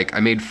for I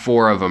made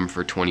 4 of them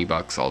for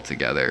 $20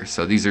 altogether.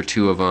 So these are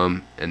 2 of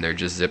them, and they're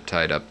just zip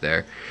tied up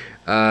there.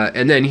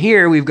 And then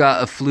here we've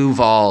got a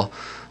Fluval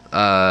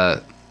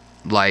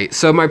light.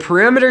 So my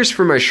parameters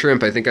for my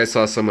shrimp, I think I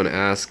saw someone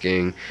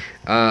asking.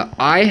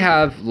 I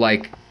have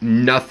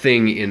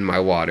nothing in my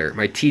water.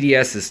 My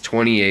TDS is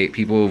 28.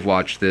 People who've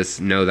watched this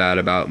know that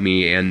about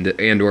me,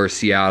 and or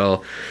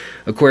Seattle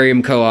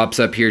Aquarium Co-ops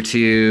up here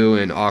too,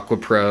 and Aqua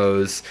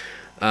Pros,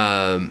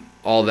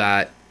 all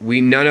that.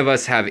 None of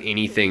us have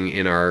anything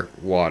in our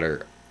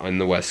water. on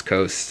the west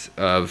coast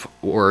of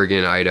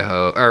Oregon,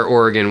 Idaho, or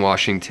Oregon,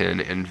 Washington,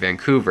 and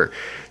Vancouver.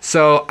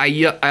 So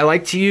I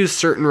like to use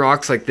certain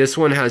rocks, like this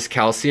one has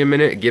calcium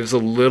in it. It gives a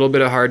little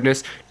bit of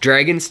hardness.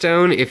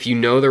 Dragonstone, if you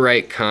know the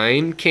right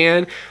kind,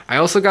 can. I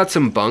also got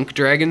some bunk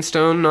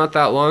dragonstone not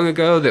that long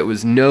ago that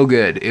was no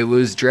good. It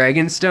was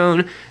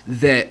dragonstone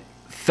that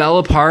fell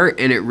apart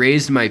and it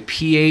raised my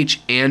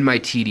pH and my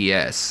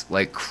TDS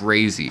like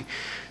crazy.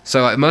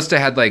 So it must have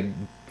had like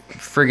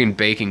friggin'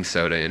 baking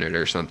soda in it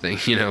or something,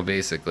 you know,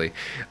 basically.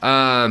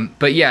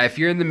 But yeah, if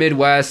you're in the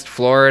Midwest,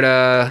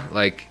 Florida,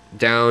 like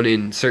down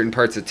in certain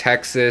parts of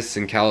Texas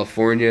and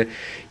California,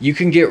 you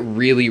can get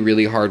really,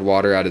 really hard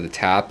water out of the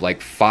tap,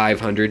 like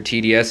 500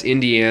 TDS.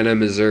 Indiana,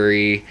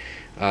 Missouri,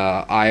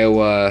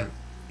 Iowa,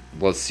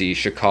 let's see,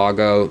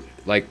 Chicago.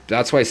 Like,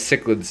 that's why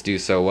cichlids do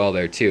so well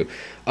there too.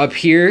 Up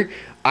here,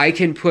 I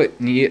can put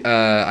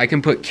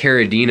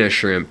Caridina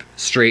shrimp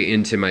straight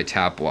into my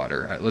tap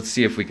water. Let's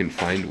see if we can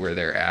find where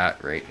they're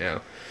at right now.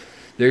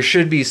 There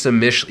should be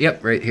some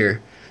yep, right here.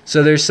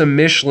 So there's some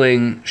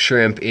Michelin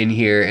shrimp in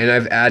here, and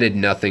I've added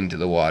nothing to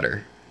the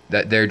water.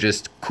 That they're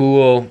just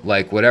cool,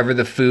 like whatever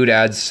the food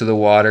adds to the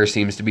water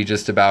seems to be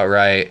just about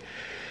right.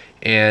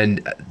 And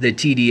the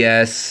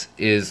TDS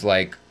is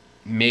like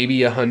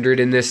maybe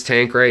 100 in this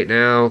tank right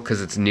now because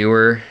it's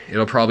newer.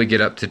 It'll probably get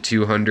up to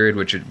 200,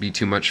 which would be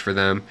too much for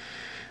them.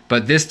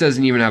 But this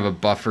doesn't even have a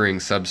buffering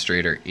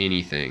substrate or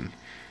anything.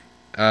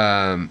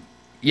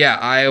 Yeah,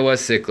 Iowa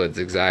cichlids,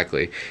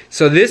 exactly.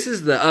 So this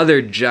is the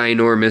other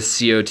ginormous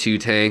CO2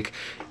 tank,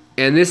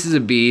 and this is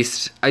a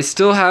beast. I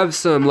still have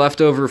some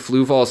leftover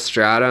Fluval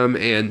stratum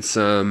and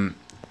some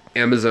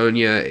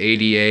Amazonia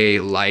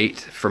ADA light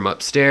from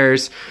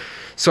upstairs.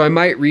 So I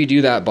might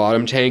redo that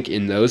bottom tank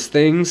in those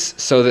things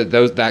so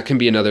that that can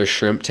be another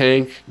shrimp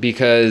tank,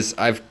 because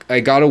I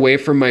got away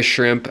from my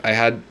shrimp. I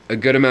had a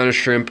good amount of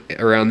shrimp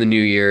around the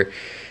new year,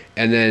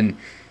 and then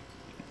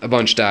a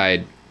bunch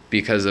died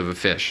because of a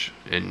fish,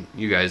 and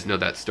you guys know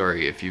that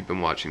story if you've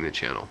been watching the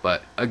channel.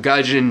 But a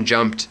gudgeon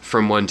jumped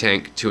from one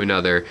tank to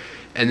another,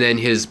 and then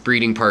his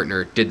breeding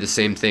partner did the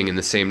same thing in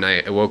the same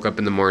night. I woke up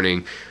in the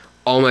morning,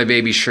 all my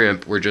baby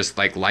shrimp were just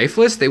like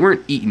lifeless. They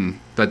weren't eaten,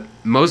 but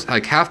most,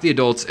 like half the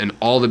adults and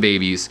all the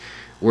babies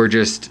were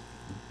just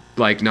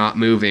like not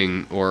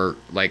moving, or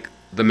like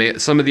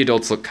some of the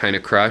adults looked kind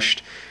of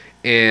crushed,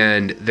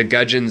 and the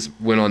gudgeons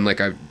went on like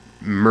a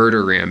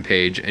murder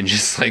rampage and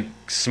just like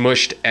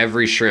smushed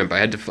every shrimp. I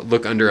had to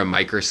look under a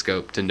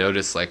microscope to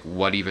notice like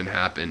what even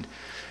happened.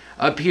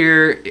 Up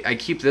here, I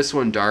keep this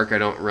one dark. I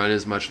don't run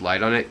as much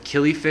light on it.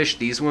 Killifish,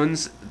 these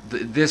ones,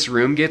 this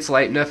room gets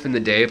light enough in the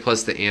day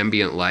plus the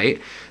ambient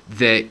light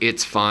that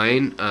it's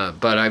fine.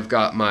 But I've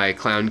got my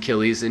clown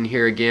killies in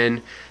here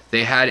again.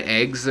 They had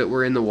eggs that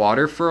were in the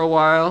water for a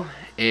while,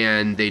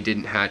 and they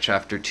didn't hatch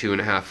after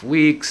 2.5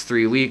 weeks,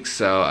 3 weeks.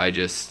 So I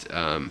just,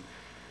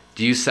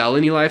 do you sell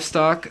any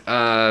livestock?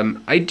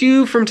 I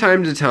do from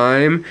time to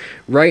time.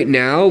 Right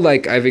now,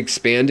 like I've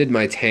expanded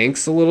my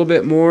tanks a little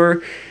bit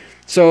more.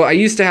 So I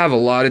used to have a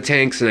lot of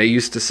tanks, and I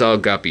used to sell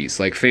guppies,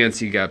 like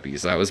fancy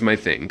guppies. That was my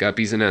thing,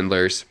 guppies and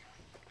endlers.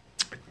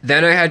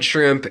 Then I had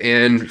shrimp,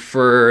 and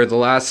for the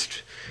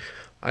last,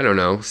 I don't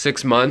know,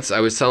 6 months, I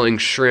was selling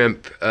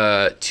shrimp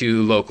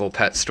to local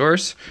pet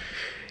stores.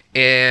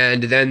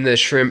 And then the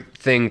shrimp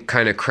thing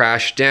kind of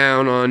crashed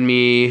down on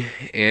me,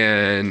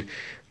 and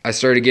I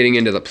started getting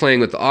into playing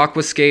with the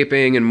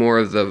aquascaping and more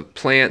of the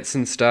plants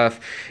and stuff,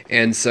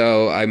 and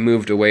so I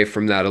moved away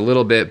from that a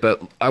little bit.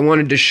 But I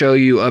wanted to show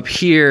you up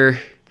here.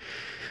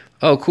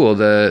 Oh, cool!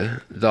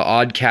 The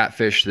odd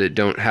catfish that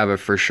don't have a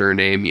for sure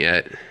name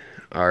yet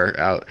are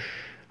out.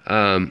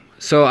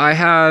 So I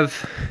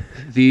have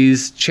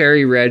these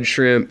cherry red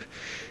shrimp.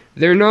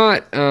 They're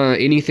not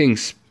anything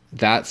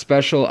that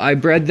special. I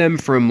bred them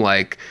from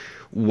like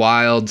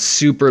wild,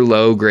 super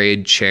low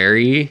grade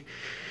cherry.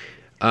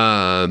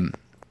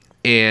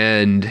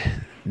 And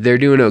they're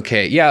doing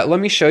okay. Yeah, let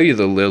me show you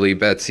the lily,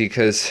 Betsy,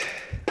 because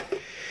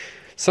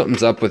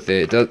something's up with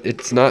it.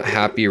 It's not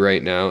happy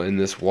right now in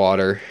this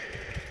water.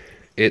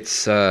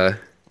 It's look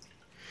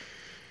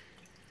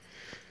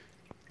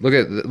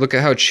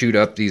at how chewed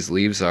up these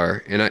leaves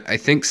are, and I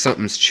think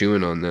something's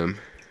chewing on them.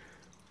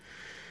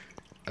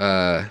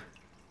 But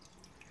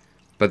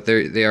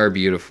they are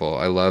beautiful.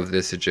 I love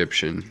this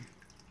Egyptian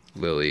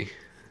lily. It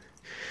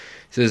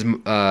says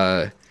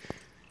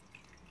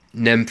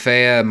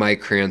Nymphaea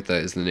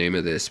micrantha is the name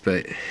of this,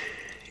 but it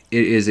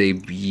is a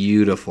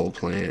beautiful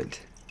plant.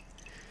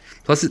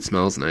 Plus it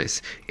smells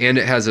nice, and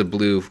it has a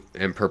blue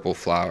and purple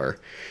flower.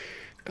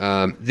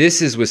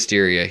 This is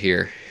wisteria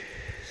here.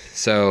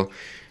 So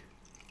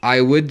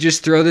I would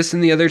just throw this in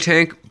the other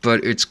tank,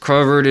 but it's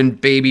covered in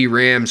baby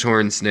ram's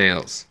horn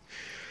snails.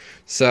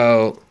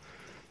 So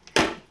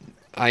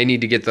I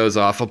need to get those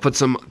off. I'll put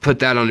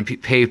that on a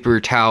paper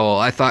towel.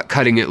 I thought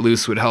cutting it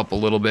loose would help a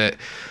little bit.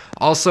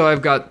 Also,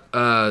 I've got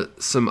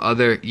some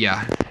other,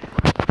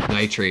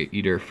 nitrate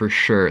eater for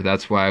sure.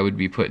 That's why I would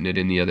be putting it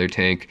in the other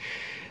tank.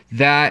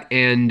 That,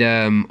 and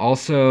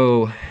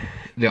also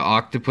the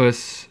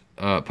octopus,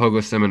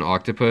 Pogostemon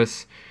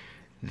octopus.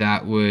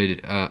 that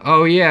would,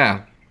 oh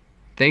yeah,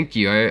 thank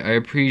you. I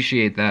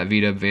appreciate that,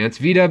 Vdub Vance.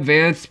 Vdub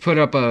Vance put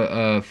up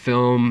a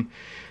film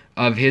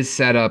of his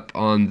setup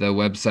on the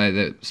website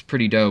that's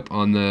pretty dope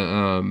on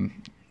the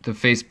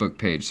Facebook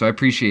page. So I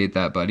appreciate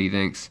that, buddy.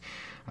 Thanks.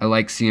 I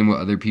like seeing what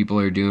other people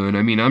are doing.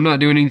 I mean, I'm not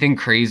doing anything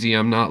crazy.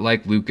 I'm not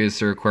like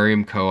Lucas or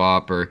Aquarium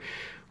Co-op or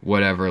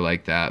whatever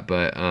like that.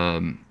 But,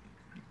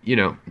 you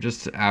know,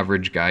 just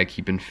average guy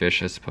keeping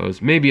fish, I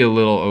suppose. Maybe a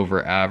little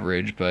over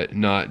average, but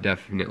not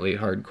definitely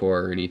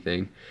hardcore or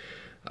anything.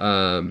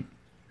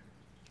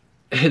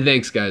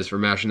 Thanks, guys, for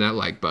mashing that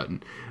like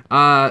button.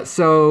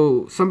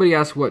 So somebody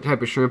asked what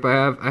type of shrimp I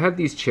have. I have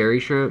these cherry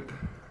shrimp.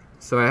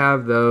 So I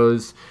have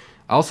those.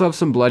 I also have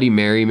some Bloody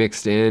Mary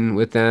mixed in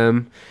with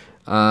them.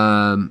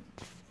 I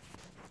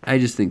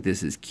just think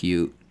this is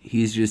cute.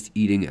 He's just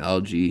eating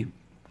algae.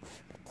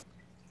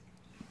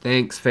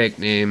 Thanks, fake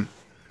name.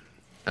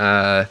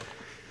 So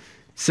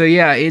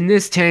yeah, in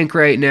this tank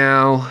right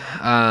now,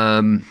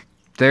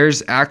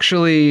 there's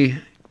actually,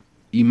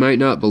 you might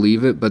not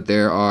believe it, but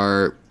there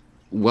are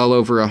well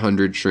over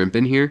 100 shrimp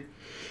in here.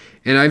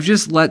 And I've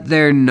just let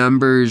their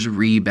numbers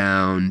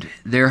rebound.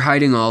 They're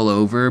hiding all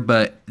over,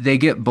 but they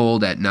get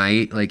bold at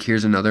night. Like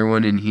here's another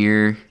one in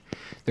here.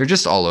 They're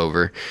just all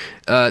over.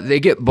 They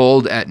get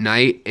bold at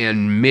night,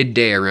 and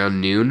midday around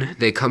noon,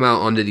 they come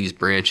out onto these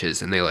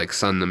branches and they like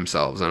sun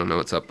themselves. I don't know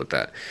what's up with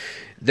that.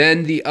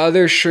 Then the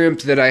other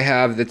shrimp that I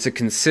have that's a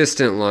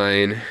consistent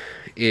line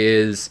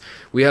is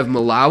we have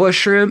Malawa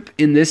shrimp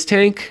in this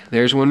tank.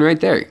 There's one right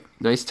there.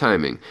 Nice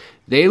timing.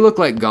 They look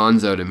like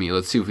Gonzo to me.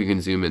 Let's see if we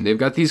can zoom in. They've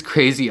got these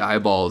crazy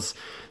eyeballs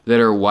that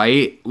are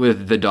white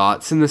with the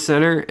dots in the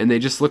center, and they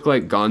just look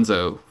like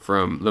Gonzo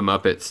from the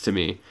Muppets to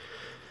me.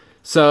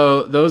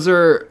 So those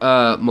are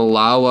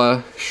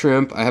Malawa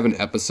shrimp. I have an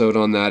episode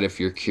on that if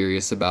you're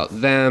curious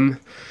about them.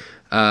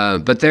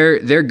 But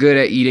they're good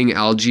at eating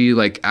algae,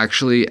 like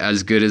actually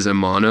as good as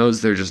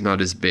Amanos. They're just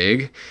not as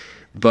big.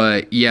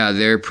 But yeah,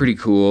 they're pretty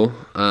cool.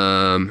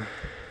 And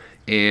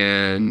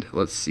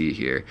let's see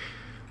here.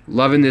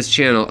 Loving this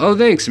channel. Oh,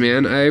 thanks,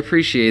 man. I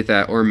appreciate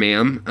that. Or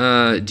ma'am.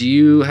 Do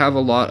you have a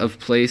lot of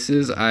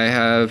places?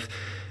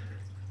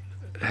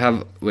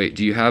 Wait,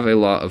 do you have a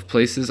lot of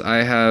places?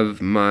 I have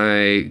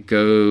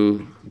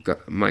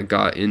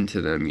got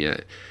into them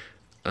yet.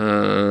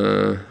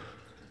 Hold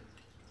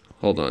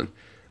on.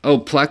 Oh,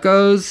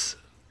 plecos?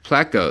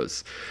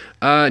 Plecos.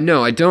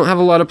 No, I don't have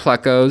a lot of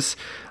plecos.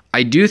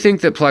 I do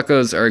think that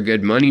plecos are a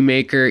good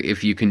moneymaker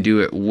if you can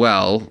do it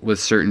well with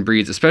certain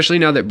breeds, especially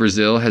now that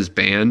Brazil has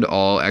banned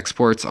all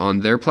exports on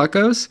their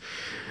plecos.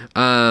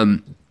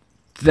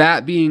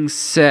 That being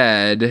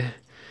said,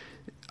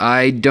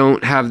 I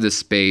don't have the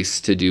space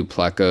to do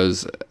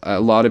plecos. A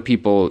lot of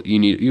people,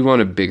 you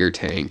want a bigger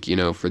tank,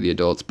 for the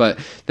adults. But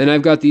then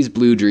I've got these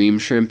Blue Dream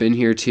shrimp in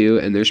here too,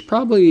 and there's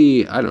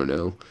probably, I don't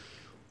know,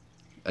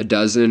 a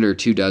dozen or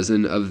 2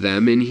 dozen of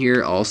them in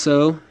here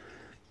also.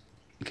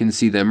 You can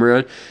see them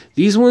around.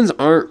 These ones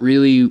aren't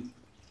really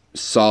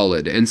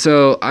solid. And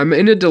so I'm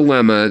in a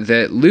dilemma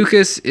that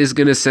Lucas is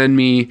going to send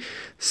me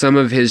some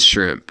of his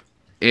shrimp.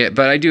 But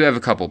I do have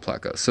a couple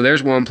plecos. So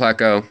there's one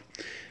pleco.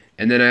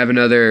 And then I have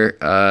another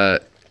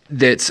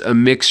that's a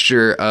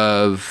mixture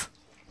of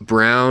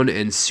brown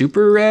and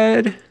super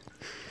red.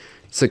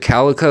 It's a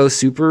calico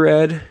super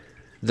red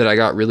that I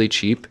got really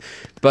cheap.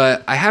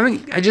 But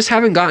I just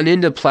haven't gotten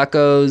into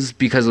plecos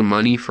because of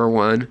money, for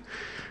one.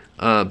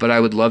 But I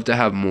would love to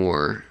have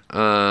more.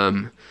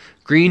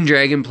 Green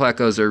dragon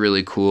plecos are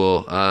really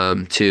cool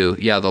too.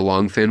 Yeah, the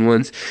long fin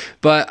ones.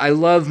 But I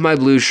love my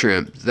blue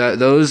shrimp.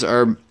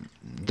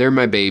 They're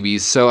my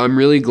babies. So I'm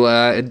really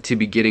glad to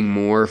be getting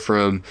more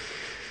from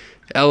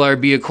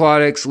LRB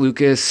Aquatics.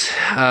 Lucas,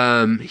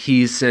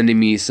 he's sending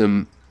me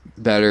some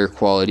better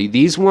quality.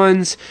 These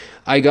ones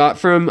I got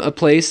from a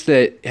place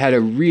that had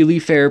a really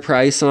fair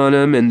price on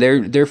them, and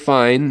they're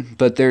fine,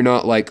 but they're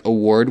not like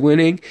award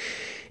winning.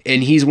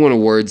 And he's won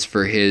awards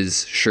for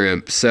his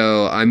shrimp.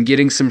 So I'm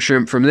getting some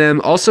shrimp from them.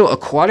 Also,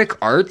 Aquatic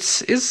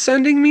Arts is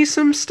sending me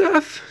some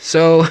stuff.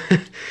 So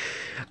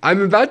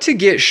I'm about to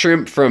get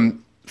shrimp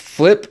from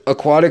Flip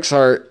Aquatics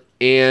Art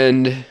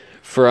and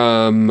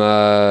from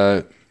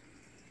the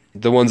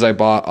ones I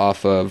bought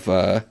off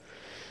of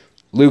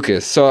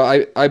Lucas.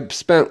 So I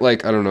spent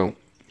like, I don't know,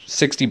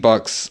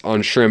 $60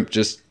 on shrimp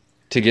just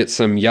to get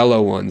some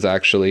yellow ones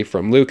actually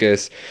from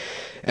Lucas.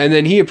 And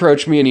then he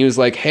approached me and he was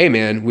like, hey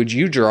man, would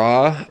you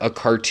draw a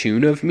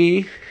cartoon of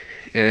me?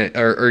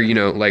 Or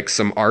like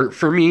some art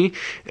for me?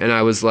 And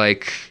I was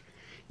like,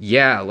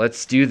 yeah,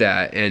 let's do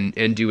that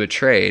and do a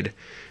trade.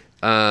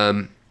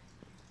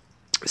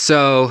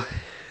 So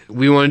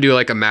we want to do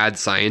like a mad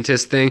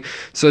scientist thing.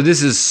 So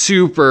this is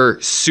super,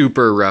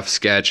 super rough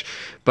sketch,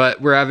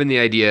 but we're having the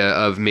idea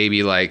of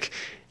maybe like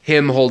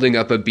him holding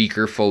up a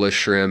beaker full of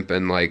shrimp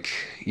and like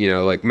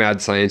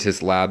mad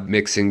scientist lab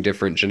mixing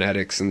different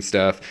genetics and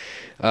stuff.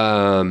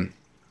 And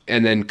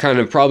then kind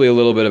of probably a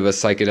little bit of a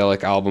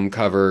psychedelic album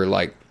cover,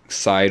 like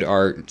side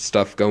art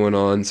stuff going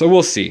on. So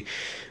we'll see.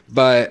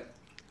 But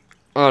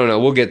I don't know.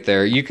 We'll get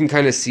there. You can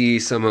kind of see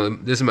this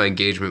is my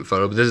engagement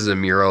photo, but this is a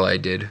mural I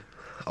did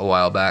a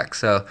while back.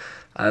 So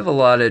I have a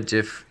lot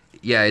of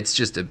yeah, it's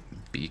just a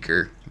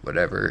beaker,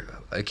 whatever.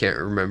 I can't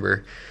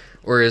remember.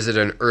 Or is it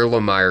an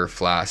Erlenmeyer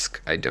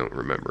flask? I don't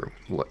remember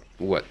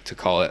what to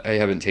call it. I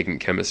haven't taken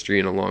chemistry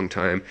in a long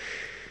time.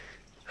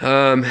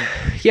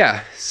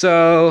 Yeah,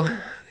 so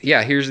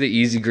yeah, here's the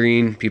easy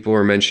green. People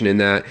were mentioning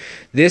that.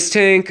 This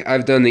tank,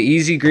 I've done the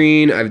easy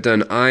green, I've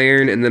done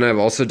iron, and then I've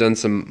also done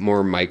some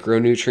more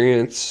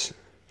micronutrients,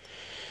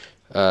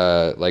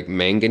 like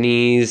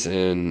manganese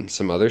and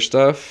some other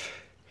stuff.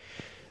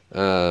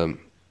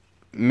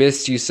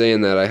 Missed you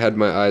saying that. I had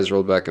my eyes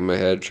rolled back in my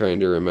head trying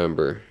to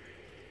remember.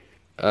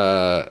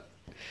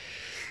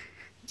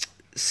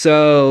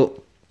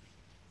 So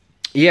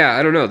yeah,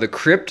 I don't know. The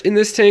crypt in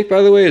this tank,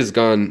 by the way, is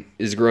growing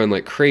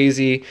like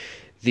crazy.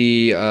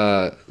 The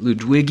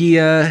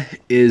Ludwigia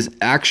is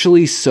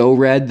actually so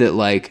red that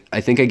like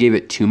I think I gave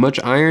it too much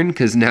iron,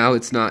 because now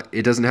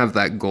it doesn't have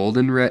that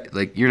golden red.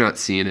 Like, you're not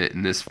seeing it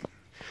in this.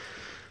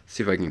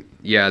 See if I can.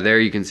 Yeah, there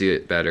you can see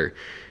it better.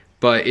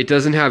 But it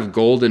doesn't have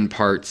golden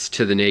parts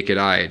to the naked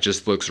eye. It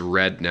just looks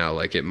red now,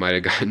 like it might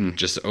have gotten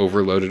just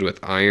overloaded with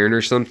iron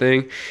or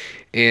something.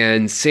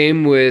 And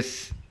same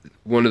with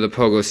one of the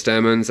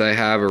Pogostemons I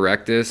have,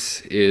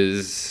 Erectus,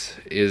 is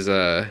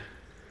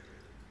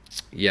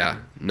yeah,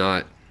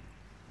 not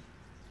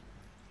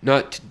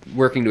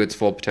working to its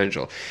full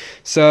potential.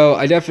 So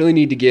I definitely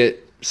need to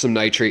get some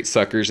nitrate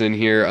suckers in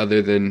here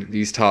other than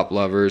these top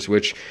lovers,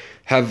 which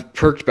have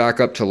perked back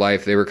up to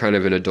life. They were kind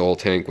of in a dull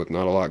tank with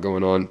not a lot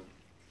going on.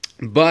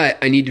 But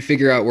I need to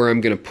figure out where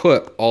I'm going to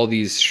put all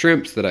these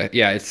shrimps that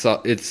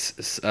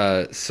it's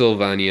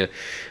Sylvania,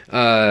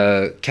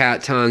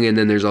 cat tongue, and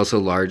then there's also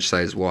large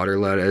size water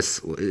lettuce.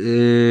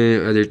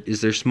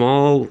 Is there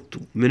small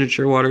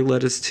miniature water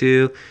lettuce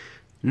too?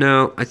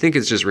 No, I think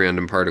it's just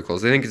random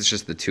particles. I think it's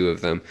just the two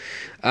of them.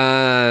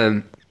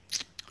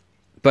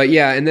 But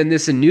yeah, and then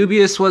this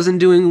Anubias wasn't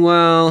doing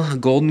well,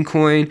 golden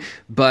coin,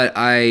 but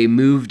I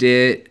moved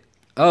it.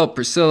 Oh,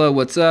 Priscilla,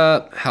 what's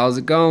up? How's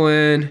it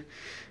going?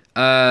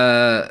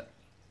 What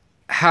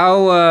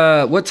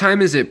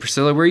time is it,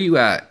 Priscilla? Where are you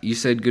at? You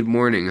said good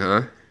morning,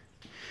 huh?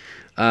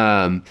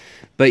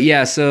 But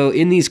yeah, so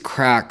in these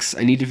cracks,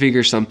 I need to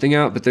figure something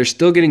out, but they're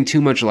still getting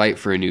too much light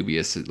for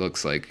Anubias, it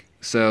looks like.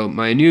 So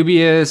my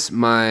Anubias,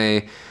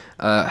 my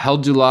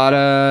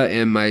Heldulata,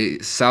 and my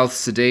South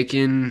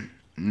Sudakin,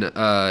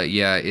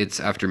 yeah,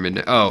 it's after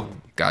midnight. Oh,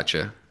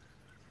 gotcha.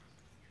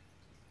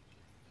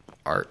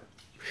 Art.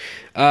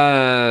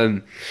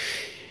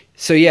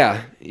 So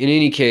yeah, in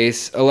any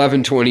case,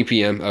 11:20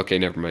 p.m. Okay,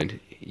 never mind.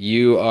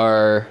 You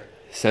are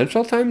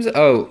Central Time Zone?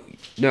 Oh,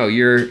 no,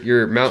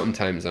 you're Mountain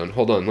Time Zone.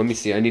 Hold on, let me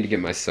see. I need to get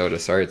my soda.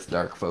 Sorry, it's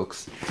dark,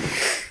 folks.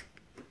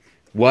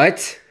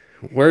 What?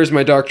 Where's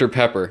my Dr.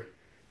 Pepper?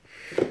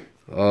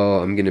 Oh,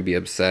 I'm going to be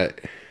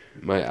upset.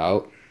 Am I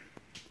out?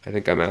 I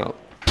think I'm out.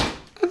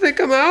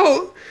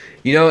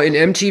 You know, in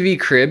MTV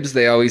Cribs,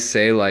 they always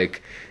say,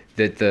 like,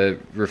 that the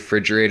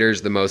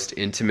refrigerator's the most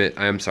intimate.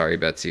 I'm sorry,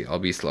 Betsy. I'll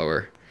be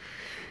slower.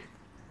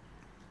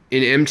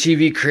 In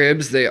MTV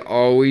Cribs, they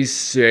always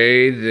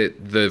say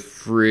that the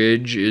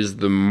fridge is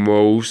the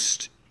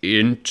most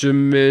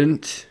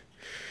intimate.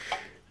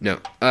 No.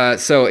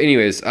 So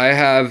anyways, I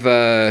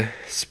have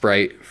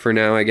Sprite for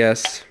now, I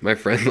guess. My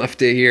friend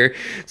left it here.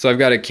 So I've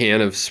got a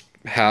can of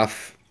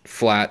half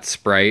flat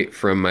Sprite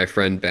from my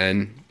friend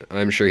Ben.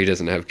 I'm sure he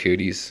doesn't have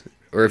cooties.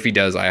 Or if he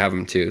does, I have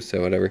them too, so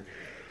whatever.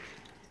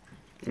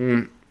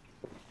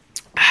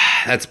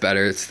 That's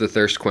better. It's the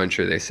thirst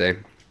quencher, they say.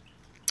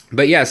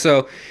 But yeah,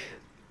 so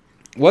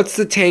what's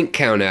the tank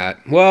count at?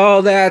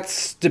 Well,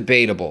 that's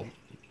debatable.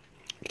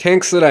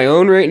 Tanks that I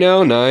own right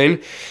now,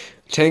 9.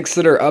 Tanks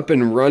that are up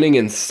and running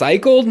and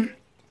cycled,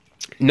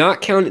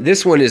 not count.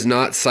 This one is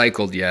not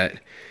cycled yet,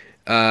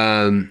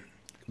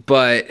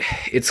 but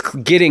it's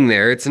getting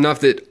there. It's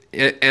enough that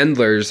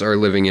Endlers are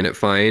living in it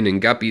fine,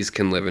 and Guppies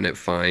can live in it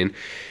fine.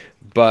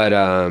 But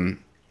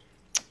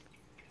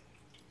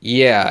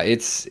yeah,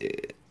 it's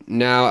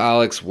now,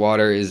 Alex,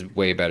 water is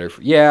way better.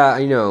 Yeah,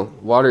 I know.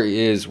 Water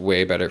is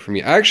way better for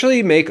me. I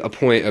actually make a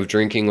point of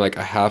drinking like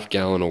a half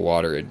gallon of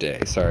water a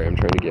day. Sorry, I'm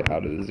trying to get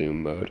out of the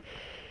Zoom mode.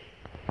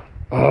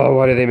 Oh,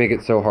 why do they make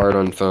it so hard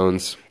on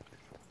phones?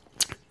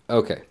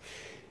 Okay.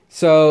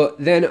 So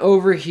then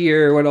over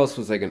here, what else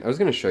was I was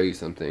going to show you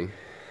something.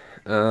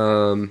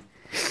 What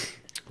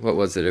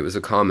was it? It was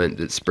a comment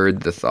that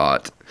spurred the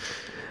thought.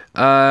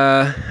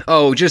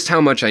 Oh, just how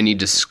much I need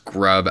to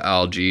scrub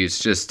algae. It's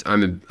just,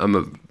 I'm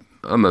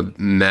a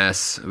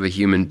mess of a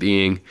human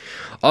being.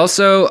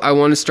 Also, I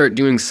want to start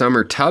doing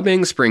summer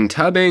tubbing, spring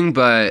tubbing,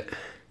 but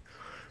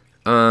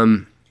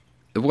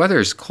the weather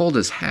is cold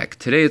as heck.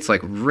 Today it's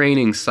like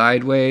raining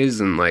sideways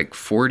and like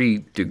 40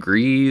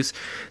 degrees.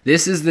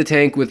 This is the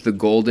tank with the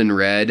golden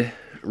red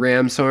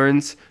ram's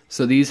horns.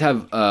 So these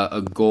have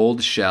a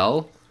gold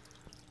shell.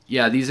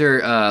 Yeah, these are,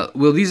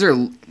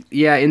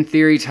 in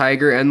theory,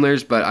 tiger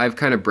endlers, but I've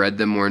kind of bred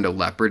them more into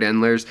leopard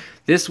endlers.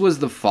 This was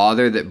the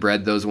father that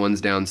bred those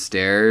ones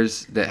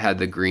downstairs that had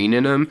the green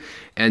in them.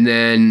 And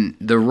then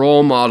the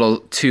role model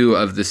 2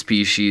 of the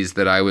species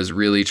that I was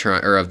really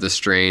trying, or of the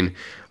strain,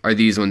 are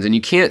these ones. And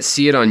you can't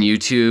see it on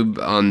YouTube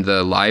on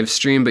the live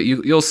stream, but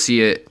you'll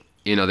see it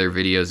in other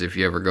videos if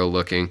you ever go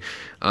looking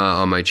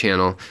on my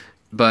channel.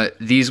 But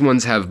these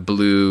ones have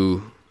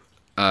blue.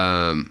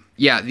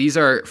 Yeah, these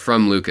are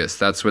from Lucas.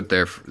 That's what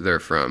they're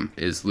from,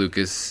 is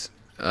Lucas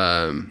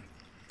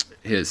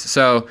his.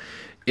 So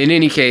in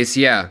any case,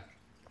 yeah,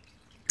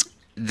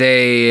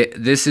 these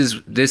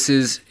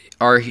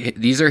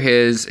are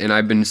his, and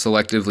I've been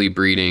selectively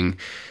breeding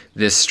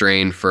this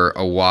strain for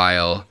a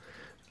while.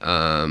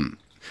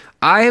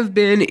 I have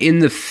been in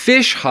the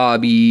fish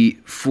hobby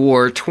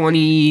for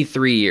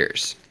 23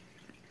 years,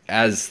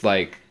 as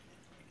like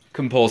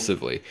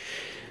compulsively.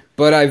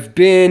 But I've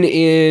been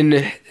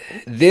in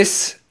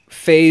this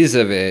phase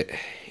of it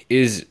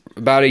is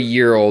about a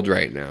year old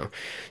right now.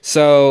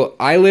 So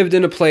I lived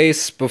in a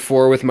place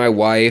before with my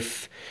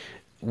wife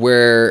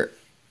where,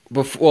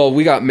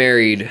 we got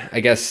married, I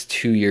guess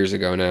 2 years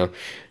ago now.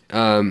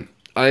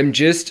 I'm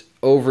just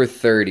over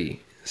 30,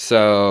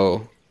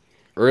 so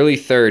early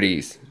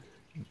 30s.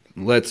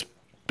 Let's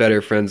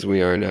better friends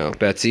we are now.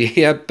 Betsy.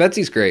 Yeah,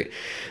 Betsy's great.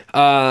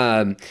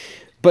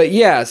 But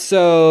yeah,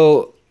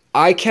 so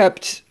I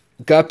kept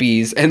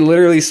guppies and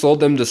literally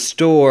sold them to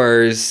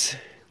stores,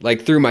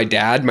 like through my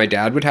dad. My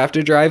dad would have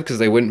to drive because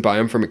they wouldn't buy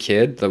them from a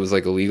kid. That was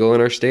like illegal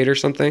in our state or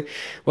something. It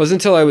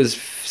wasn't until I was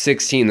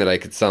 16 that I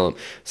could sell them.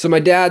 So my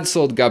dad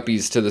sold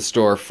guppies to the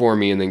store for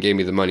me and then gave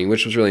me the money,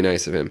 which was really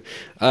nice of him.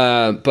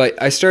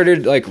 But I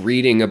started like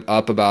reading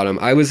up about them.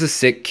 I was a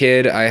sick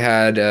kid. I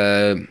had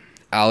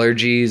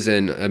allergies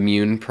and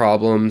immune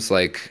problems,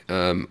 like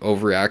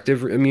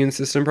overactive immune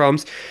system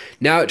problems.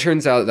 Now it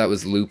turns out that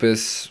was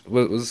lupus,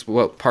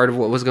 what part of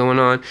what was going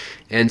on.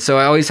 And so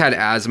I always had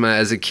asthma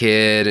as a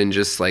kid and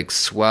just like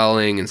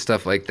swelling and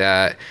stuff like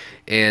that.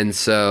 And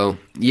so,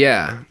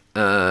 yeah,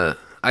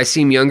 I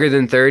seem younger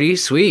than 30.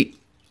 Sweet.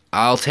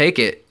 I'll take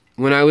it.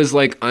 When I was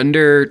like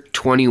under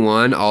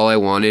 21, all I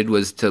wanted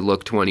was to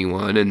look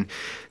 21. And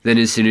then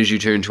as soon as you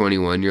turn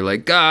 21, you're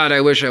like, God,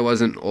 I wish I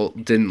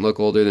didn't look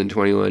older than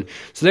 21.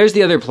 So there's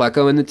the other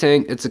pleco in the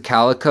tank. It's a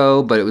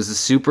calico, but it was a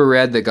super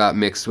red that got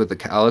mixed with the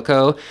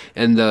calico.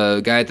 And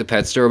the guy at the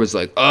pet store was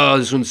like, oh,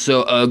 this one's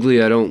so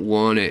ugly, I don't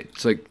want it.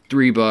 It's like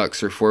 $3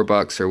 or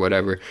 $4 or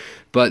whatever.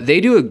 But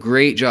they do a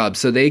great job.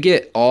 So they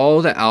get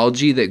all the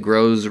algae that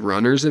grows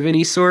runners of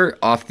any sort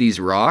off these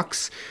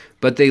rocks,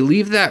 but they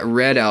leave that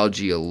red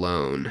algae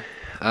alone.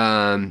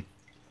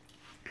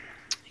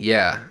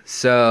 Yeah,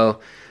 so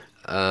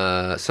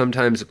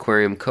sometimes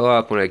Aquarium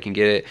Co-op when I can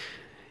get it.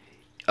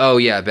 Oh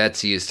yeah,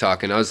 Betsy is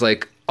talking. I was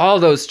like, all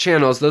those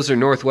channels, those are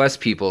Northwest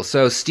people.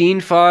 So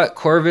Steenfot,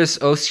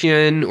 Corvus,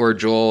 Ocean, or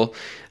Joel,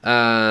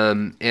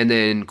 and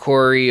then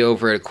Corey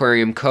over at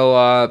Aquarium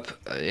Co-op,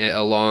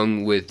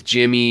 along with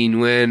Jimmy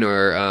Nguyen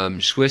or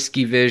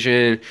Schwisky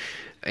Vision,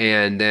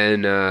 and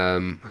then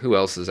who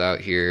else is out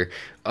here?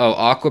 Oh,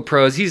 Aqua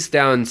Pros. He's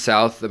down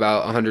south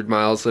about 100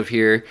 miles of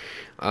here.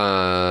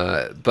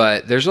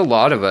 But there's a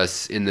lot of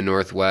us in the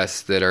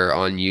Northwest that are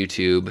on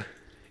YouTube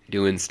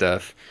doing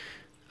stuff.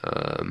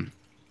 And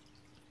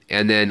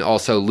then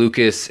also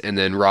Lucas, and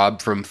then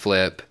Rob from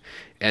Flip,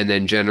 and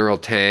then General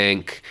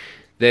Tank.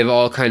 They've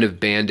all kind of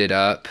banded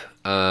up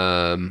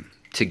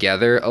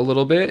together a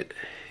little bit.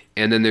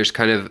 And then there's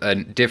kind of a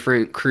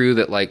different crew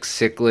that likes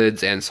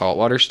cichlids and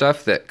saltwater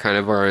stuff that kind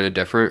of are in a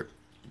different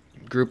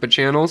group of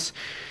channels.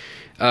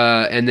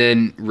 And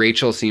then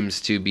Rachel seems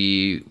to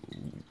be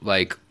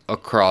like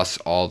across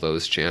all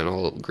those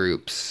channel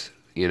groups,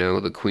 you know,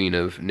 the queen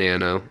of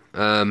nano.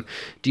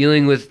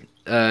 Dealing with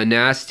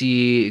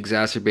nasty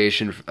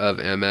exacerbation of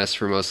MS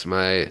for most of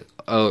my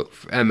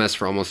MS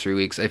for almost 3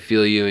 weeks. I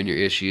feel you and your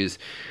issues.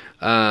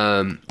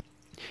 Yeah,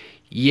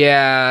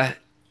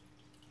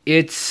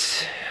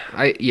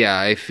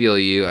 I feel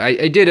you.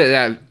 I did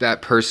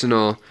that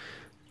personal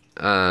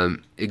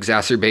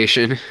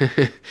exacerbation.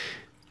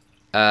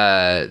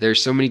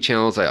 There's so many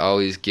channels I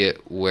always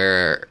get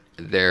where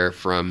they're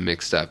from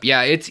mixed up.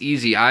 Yeah, it's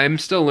easy. I'm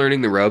still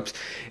learning the ropes.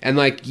 And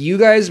like, you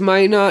guys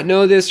might not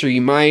know this, or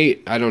you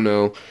might, I don't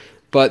know,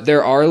 but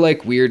there are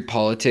like weird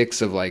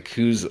politics of like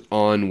who's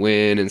on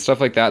when and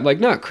stuff like that. Like,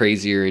 not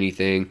crazy or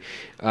anything.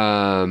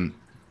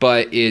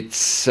 But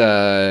it's,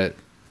 yeah,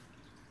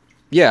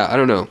 I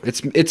don't know.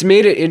 It's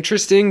made it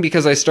interesting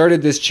because I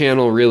started this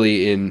channel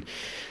really in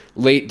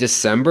late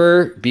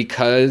December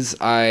because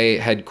I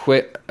had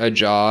quit a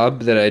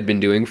job that I'd been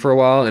doing for a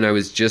while, and I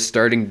was just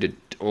starting to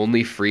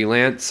only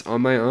freelance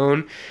on my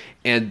own.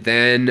 And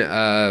then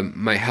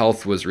my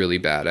health was really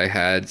bad. I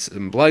had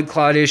some blood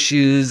clot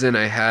issues and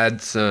I had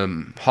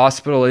some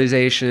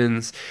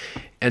hospitalizations.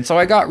 And so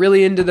I got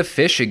really into the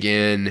fish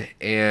again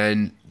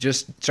and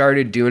just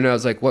started doing it. I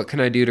was like, what can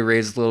I do to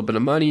raise a little bit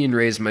of money and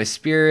raise my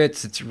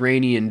spirits? It's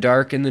rainy and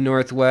dark in the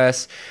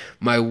Northwest.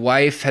 My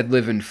wife had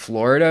lived in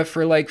Florida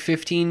for like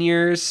 15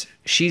 years.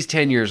 She's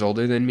 10 years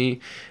older than me.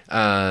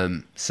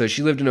 So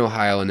she lived in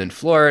Ohio and then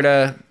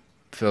Florida.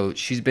 So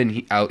she's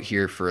been out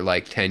here for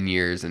like 10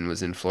 years and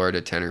was in Florida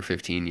 10 or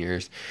 15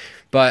 years.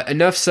 But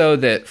enough so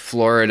that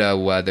Florida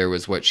weather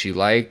was what she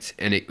liked.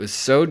 And it was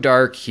so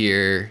dark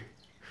here.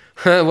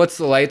 What's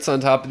the lights on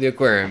top of the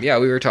aquarium? Yeah,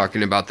 we were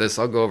talking about this.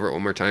 I'll go over it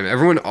one more time.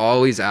 Everyone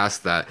always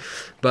asks that.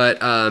 But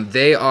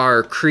they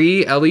are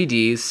Cree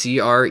LEDs,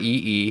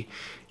 CREE,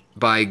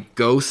 by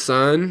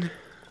GoSun,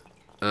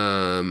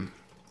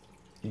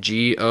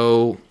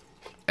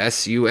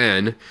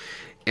 GOSUN.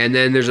 And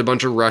then there's a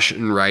bunch of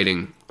Russian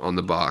writing on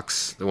the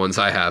box, the ones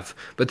I have.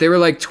 But they were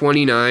like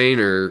 29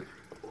 or,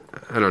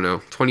 I don't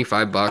know,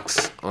 25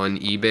 bucks on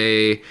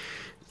eBay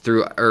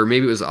through, or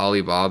maybe it was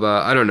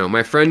Alibaba. I don't know.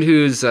 My friend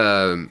who's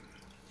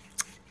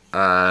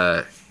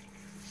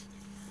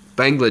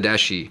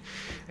Bangladeshi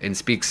and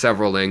speaks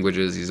several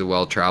languages. He's a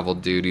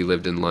well-traveled dude. He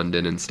lived in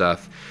London and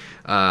stuff,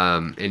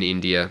 in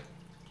India.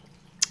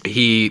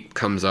 He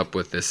comes up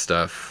with this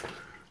stuff,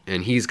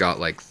 and he's got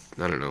like,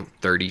 I don't know,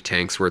 30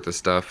 tanks worth of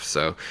stuff.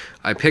 So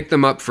I picked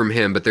them up from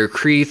him, but they're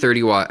Cree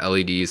 30-watt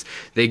LEDs.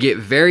 They get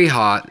very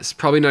hot. It's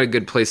probably not a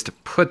good place to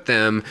put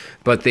them,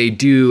 but they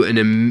do an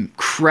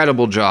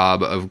incredible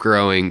job of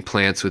growing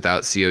plants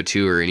without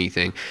CO2 or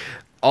anything.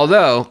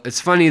 Although,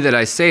 it's funny that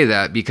I say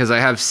that because I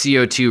have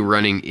CO2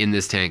 running in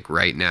this tank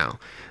right now.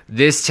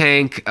 This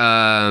tank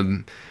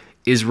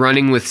is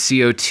running with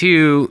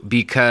CO2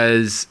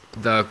 because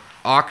the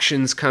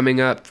auctions coming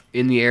up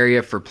in the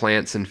area for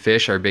plants and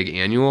fish, our big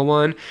annual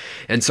one.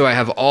 And so I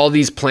have all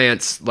these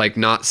plants, like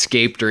not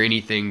scaped or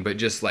anything, but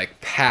just like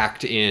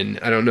packed in.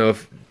 I don't know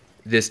if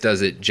this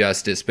does it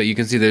justice, but you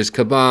can see there's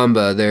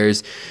Kabamba,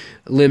 there's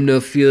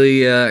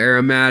Limnophilia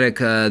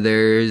aromatica,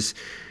 there's,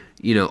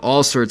 you know,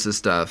 all sorts of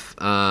stuff.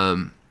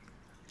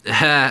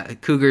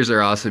 Cougars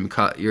are awesome.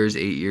 Caught yours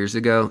 8 years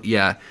ago.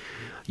 Yeah.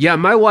 Yeah,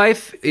 my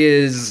wife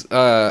is,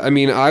 I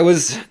mean, I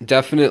was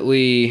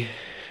definitely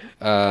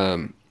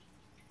a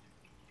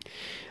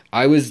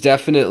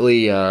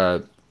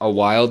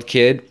wild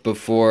kid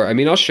before. I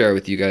mean, I'll share it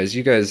with you guys.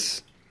 You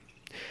guys,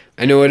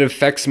 I know it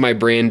affects my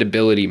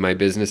brandability, my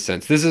business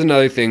sense. This is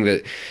another thing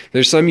that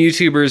there's some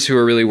YouTubers who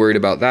are really worried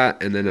about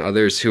that, and then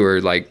others who are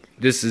like,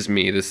 this is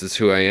me, this is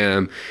who I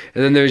am.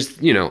 And then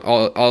there's, you know,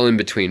 all in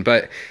between.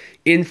 But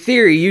in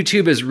theory,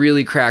 YouTube has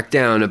really cracked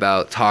down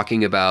about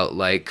talking about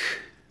like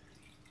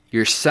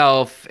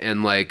yourself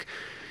and like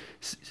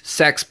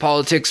sex,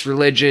 politics,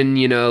 religion,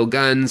 you know,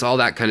 guns, all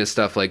that kind of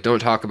stuff. Like, don't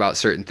talk about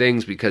certain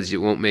things because it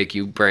won't make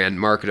you brand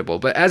marketable.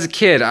 But as a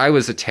kid, I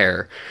was a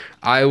terror.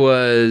 I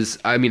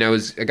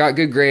got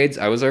good grades.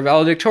 I was our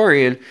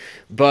valedictorian,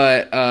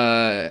 but,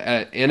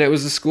 and it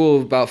was a school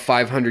of about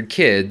 500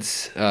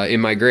 kids,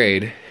 in my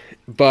grade,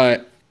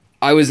 but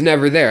I was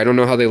never there. I don't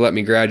know how they let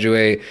me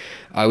graduate.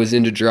 I was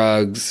into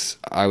drugs.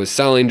 I was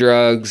selling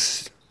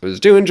drugs. I was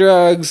doing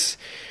drugs.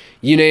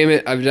 You name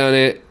it, I've done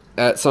it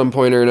at some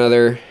point or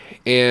another.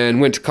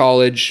 And went to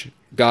college,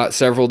 got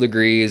several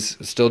degrees,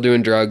 still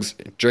doing drugs,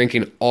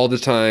 drinking all the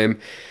time.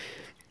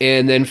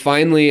 And then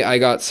finally I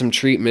got some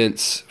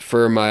treatments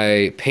for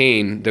my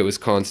pain that was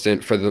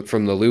constant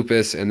from the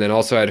lupus, and then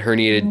also had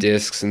herniated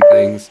discs and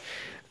things.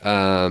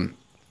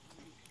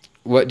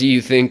 What do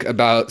you think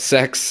about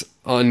sex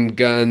on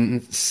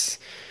guns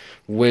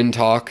when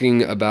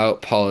talking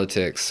about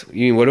politics?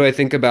 You mean, what do I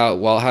think about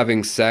while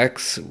having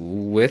sex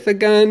with a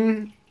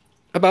gun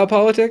about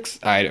politics?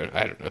 I don't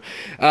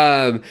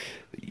know.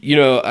 You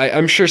know,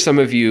 I'm sure some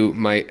of you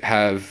might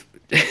have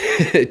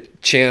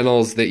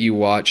channels that you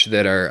watch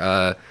that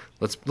are,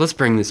 let's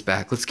bring this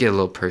back. Let's get a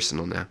little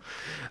personal now.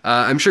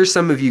 I'm sure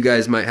some of you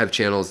guys might have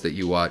channels that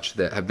you watch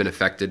that have been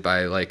affected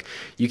by, like,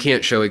 you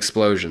can't show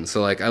explosions.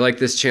 So, like, I like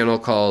this channel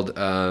called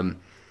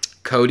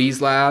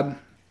Cody's Lab.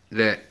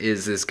 That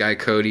is this guy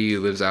Cody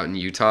who lives out in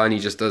Utah, and he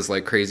just does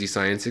like crazy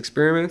science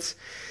experiments.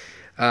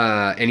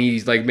 And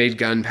he's like made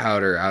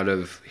gunpowder out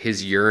of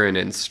his urine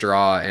and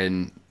straw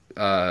and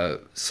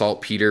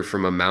saltpeter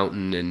from a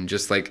mountain, and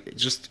just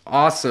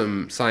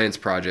awesome science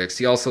projects.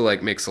 He also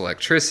like makes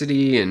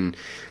electricity and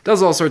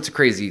does all sorts of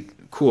crazy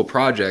cool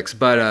projects.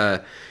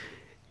 But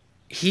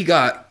he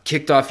got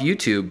kicked off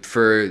YouTube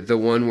for the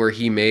one where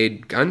he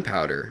made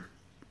gunpowder.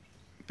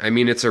 I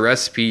mean, it's a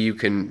recipe you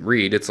can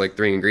read. It's like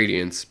 3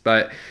 ingredients.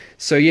 But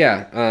so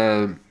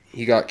yeah,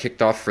 he got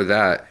kicked off for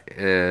that,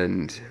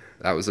 and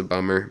that was a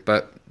bummer.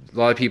 But a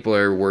lot of people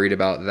are worried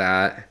about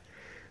that.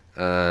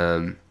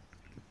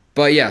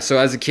 But yeah, so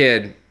as a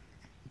kid,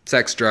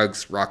 sex,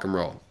 drugs, rock and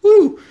roll.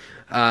 Woo!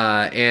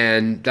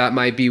 And that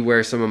might be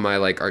where some of my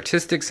like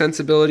artistic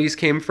sensibilities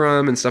came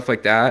from and stuff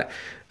like that.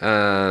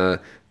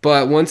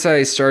 But once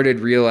I started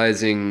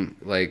realizing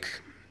like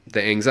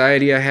the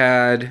anxiety I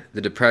had,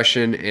 the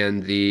depression,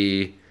 and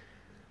the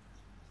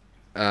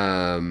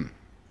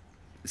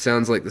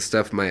sounds like the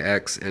stuff my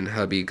ex and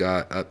hubby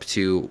got up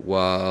to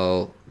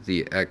while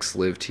the ex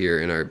lived here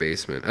in our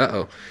basement.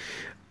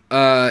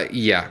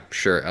 Yeah,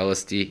 sure,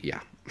 LSD, yeah.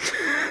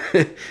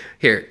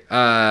 Here,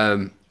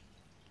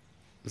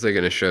 was I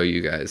gonna show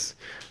you guys?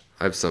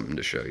 I have something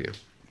to show you.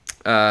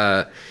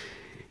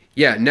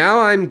 Yeah,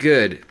 now I'm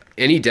good.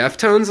 Any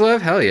Deftones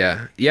love? Hell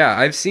yeah. Yeah,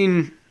 I've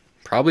seen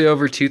probably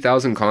over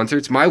 2,000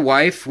 concerts. My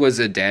wife was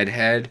a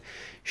Deadhead.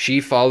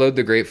 She followed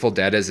the Grateful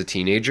Dead as a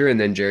teenager,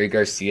 and then Jerry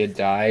Garcia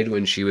died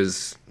when she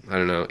was, I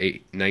don't know,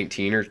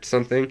 19 or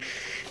something.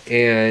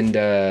 And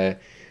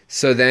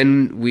So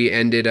then we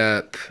ended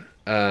up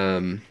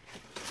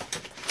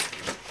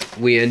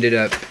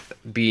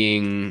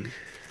being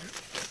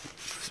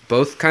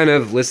both kind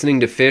of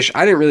listening to fish.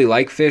 I didn't really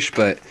like fish,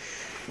 but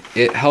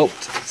it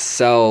helped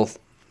sell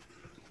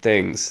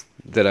things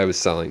that I was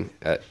selling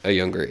at a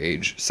younger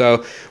age.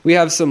 So we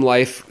have some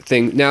life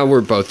thing. Now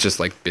we're both just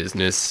like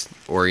business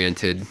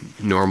oriented,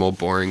 normal,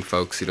 boring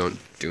folks who don't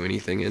do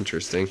anything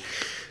interesting.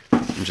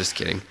 I'm just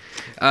kidding.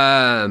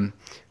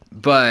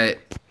 But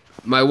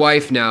my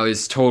wife now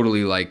is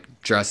totally like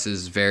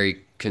dresses very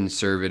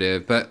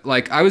conservative, but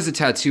like I was a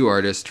tattoo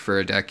artist for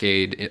a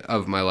decade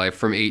of my life,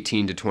 from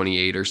 18 to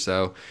 28 or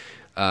so,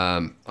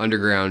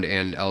 underground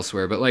and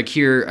elsewhere. But like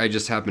here, I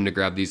just happened to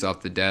grab these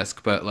off the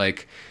desk, but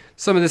like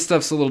some of this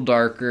stuff's a little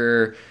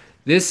darker.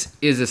 This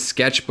is a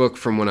sketchbook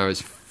from when I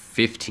was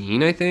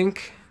 15, I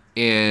think.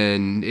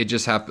 And it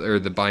just happened, or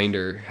the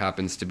binder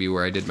happens to be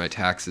where I did my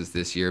taxes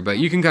this year. But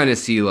you can kind of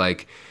see,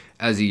 like,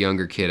 as a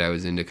younger kid, I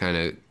was into kind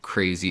of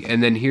crazy.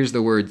 And then here's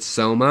the word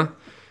soma,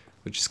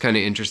 which is kind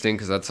of interesting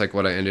because that's like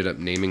what I ended up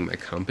naming my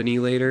company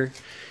later.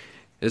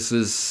 This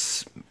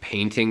is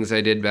paintings I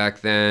did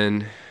back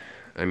then.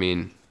 I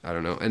mean, I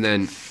don't know. And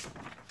then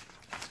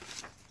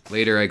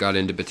later I got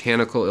into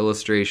botanical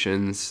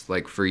illustrations,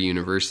 like for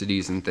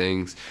universities and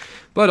things,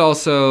 but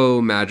also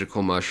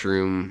magical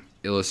mushroom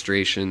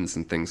illustrations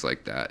and things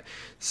like that.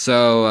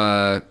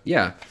 So,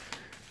 yeah,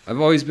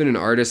 I've always been an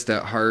artist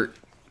at heart,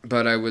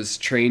 but I was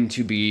trained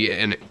to be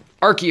an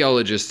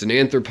archaeologist, an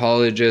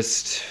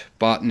anthropologist,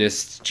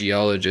 botanist,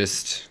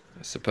 geologist,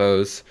 I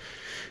suppose.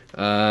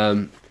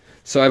 So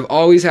I've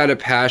always had a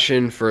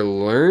passion for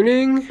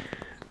learning.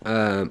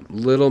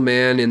 Little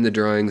man in the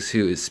drawings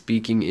who is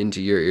speaking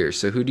into your ear.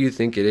 So who do you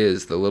think it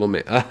is, the little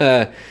man?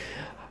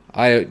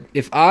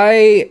 If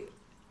I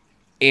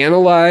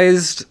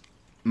analyzed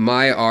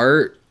my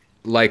art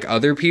like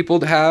other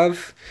people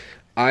have,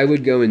 I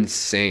would go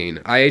insane.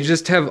 I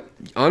just have,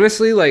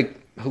 honestly, like,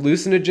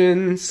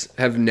 hallucinogens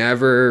have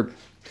never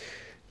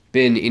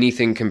been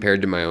anything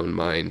compared to my own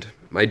mind.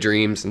 My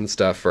dreams and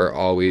stuff are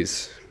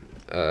always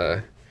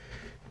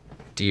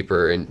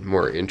deeper and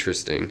more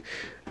interesting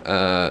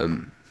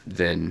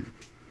than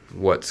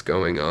what's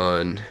going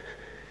on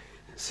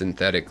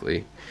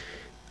synthetically.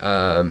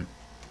 But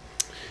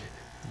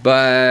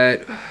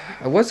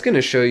I was going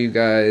to show you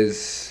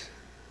guys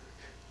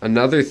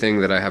another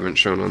thing that I haven't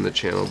shown on the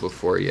channel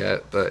before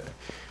yet, but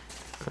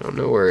I don't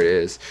know where it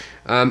is.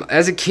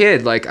 As a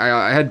kid, like,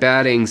 I had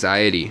bad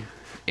anxiety.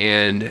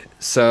 And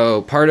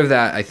so part of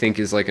that, I think,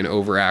 is like an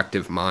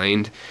overactive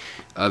mind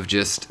of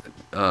just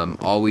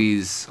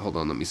always... Hold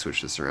on, let me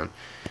switch this around.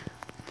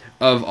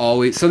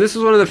 So this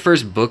was one of the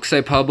first books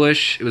I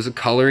published. It was a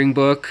coloring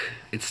book.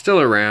 It's still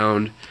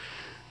around,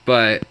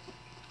 but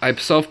I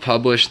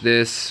self-published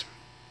this.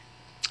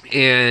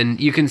 And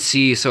you can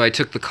see, so I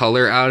took the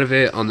color out of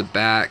it on the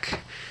back.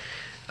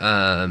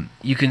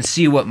 You can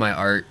see what my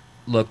art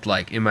looked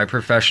like in my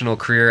professional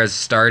career as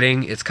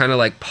starting. It's kind of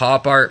like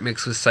pop art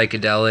mixed with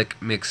psychedelic,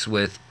 mixed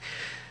with,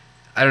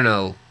 I don't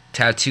know,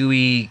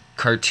 tattooy,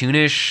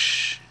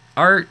 cartoonish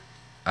art.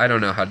 I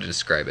don't know how to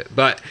describe it.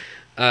 But,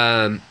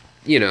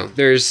 you know,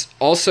 there's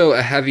also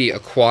a heavy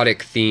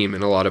aquatic theme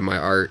in a lot of my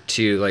art,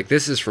 too. Like,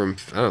 this is from,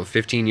 I don't know,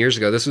 15 years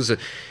ago. This was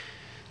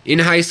in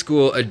high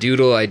school, a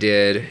doodle I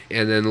did,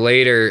 and then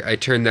later I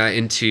turned that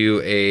into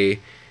a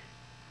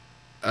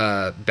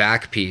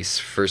back piece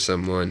for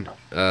someone,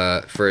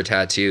 for a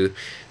tattoo.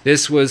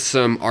 This was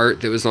some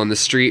art that was on the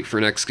street for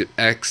an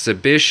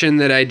exhibition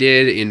that I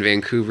did in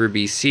Vancouver,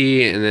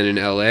 BC, and then in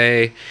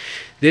LA.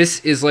 This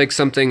is like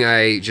something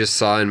I just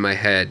saw in my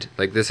head.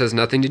 Like, this has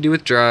nothing to do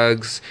with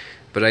drugs,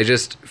 but I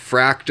just,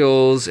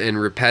 fractals and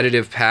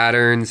repetitive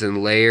patterns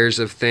and layers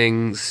of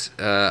things,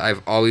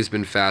 I've always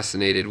been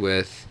fascinated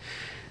with.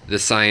 The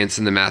science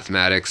and the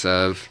mathematics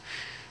of.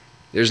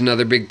 There's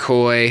another big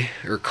koi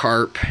or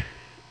carp.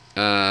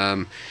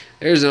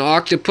 There's an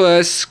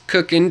octopus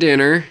cooking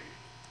dinner.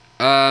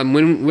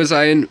 When was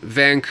I in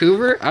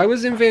Vancouver? I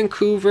was in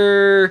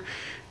Vancouver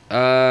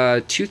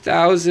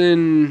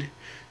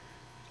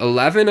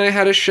 2011. I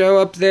had a show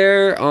up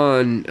there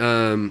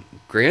on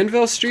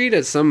Granville Street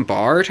at some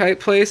bar type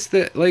place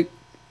that like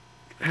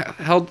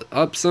held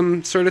up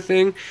some sort of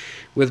thing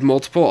with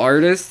multiple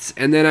artists.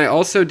 And then I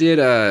also did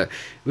it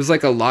was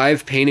like a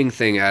live painting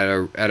thing at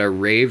a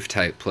rave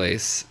type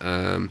place.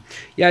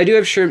 Yeah, I do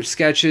have shrimp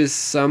sketches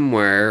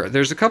somewhere.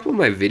 There's a couple of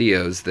my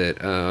videos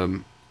that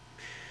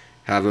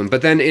have them.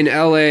 But then in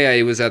LA,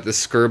 I was at the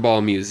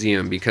Skirball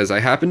Museum because I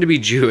happen to be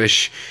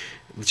Jewish,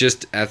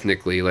 just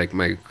ethnically. Like,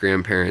 my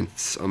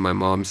grandparents on my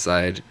mom's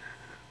side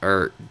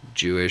are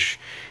Jewish.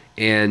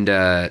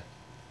 And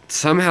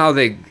somehow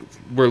they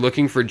were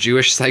looking for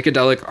Jewish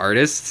psychedelic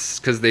artists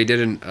because they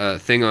did a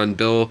thing on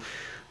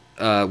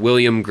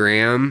William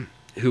Graham,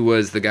 who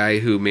was the guy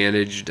who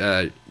managed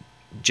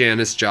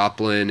Janis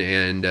Joplin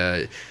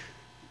and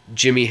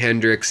Jimi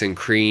Hendrix and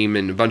Cream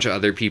and a bunch of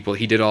other people.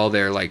 He did all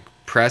their, like,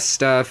 press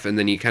stuff, and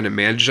then he kind of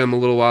managed them a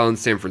little while in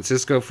San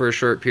Francisco for a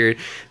short period.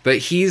 But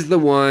he's the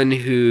one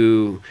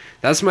who,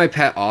 that's my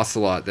pet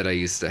ocelot that I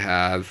used to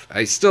have.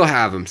 I still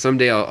have him.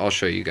 Someday I'll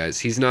show you guys.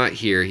 He's not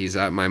here. He's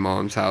at my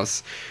mom's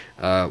house,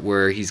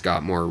 where he's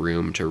got more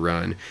room to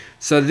run.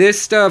 So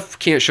this stuff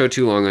can't show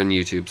too long on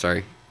YouTube.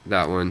 Sorry,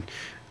 that one.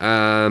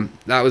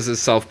 That was a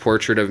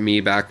self-portrait of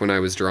me back when I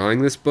was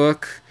drawing this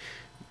book.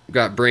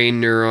 Got brain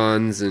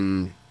neurons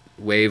and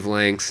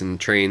wavelengths and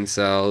train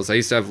cells. I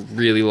used to have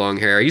really long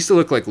hair. I used to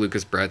look like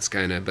Lucas Bretz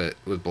kind of, but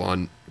with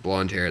blonde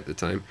hair at the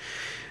time.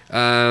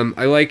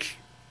 I like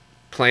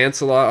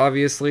plants a lot,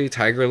 obviously.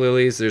 Tiger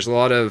lilies. There's a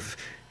lot of,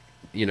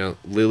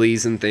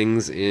 lilies and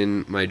things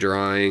in my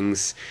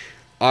drawings.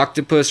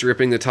 Octopus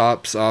ripping the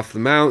tops off the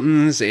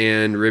mountains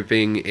and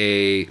ripping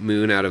a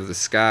moon out of the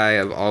sky.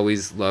 I've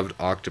always loved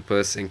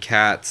octopus and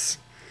cats.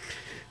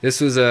 This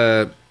was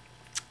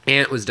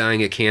ant was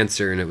dying of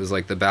cancer, and it was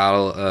like the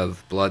battle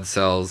of blood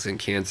cells and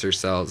cancer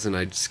cells, and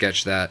I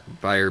sketched that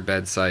by her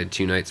bedside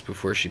 2 nights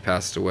before she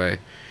passed away.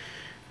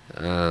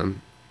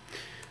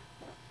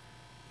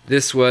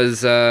 This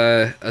was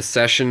a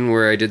session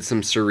where I did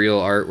some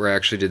surreal art where I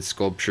actually did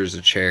sculptures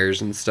of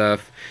chairs and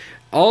stuff.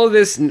 All of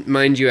this,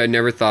 mind you, I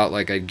never thought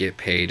like I'd get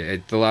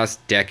paid. The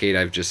last decade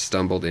I've just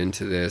stumbled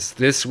into this.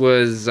 This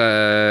was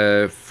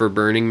for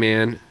Burning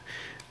Man.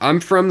 I'm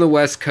from the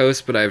West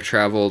Coast, but I've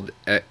traveled,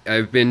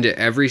 I've been to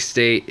every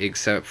state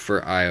except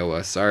for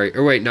Iowa. Sorry,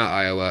 or wait, not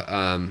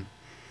Iowa.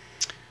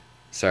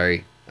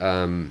 Sorry.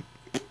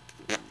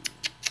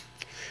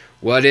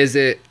 What is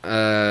it?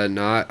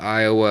 Not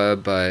Iowa,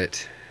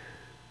 but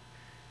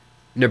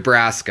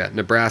Nebraska.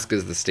 Nebraska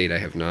is the state I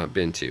have not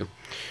been to.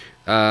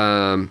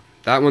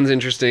 That one's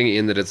interesting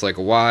in that it's like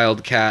a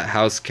wild cat,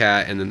 house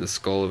cat, and then the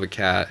skull of a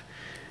cat.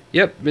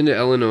 Yep, been to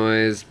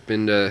Illinois,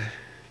 been to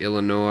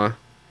Illinois.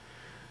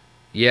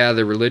 Yeah,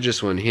 the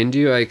religious one.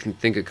 Hindu, I can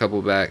think a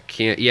couple back.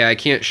 I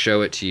can't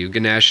show it to you.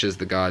 Ganesh is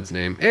the god's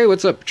name. Hey,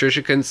 what's up?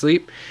 Patricia couldn't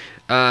sleep.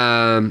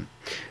 But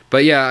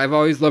yeah, I've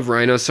always loved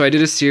rhinos. So I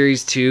did a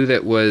series too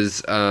that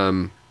was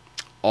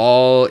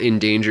all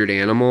endangered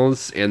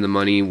animals, and the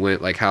money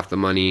went, like half the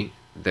money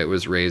that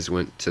was raised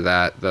went to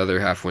that. The other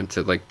half went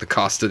to like the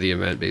cost of the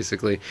event,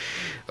 basically.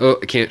 Oh,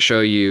 I can't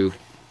show you.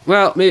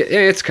 Well,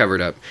 it's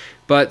covered up.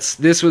 But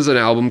this was an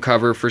album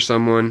cover for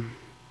someone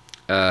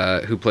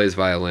who plays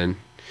violin.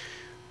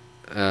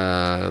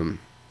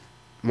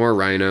 More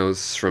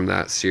rhinos from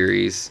that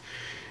series.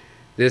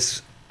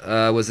 This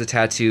was a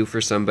tattoo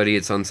for somebody.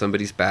 It's on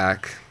somebody's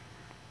back.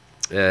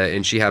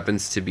 And she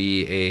happens to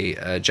be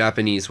a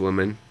Japanese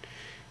woman.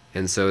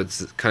 And so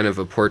it's kind of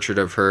a portrait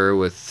of her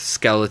with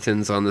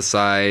skeletons on the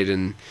side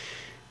and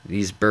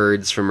these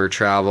birds from her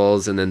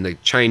travels. And then the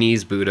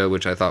Chinese Buddha,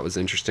 which I thought was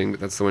interesting,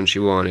 but that's the one she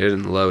wanted,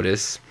 and the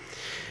lotus.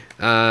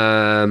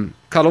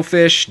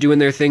 Cuttlefish doing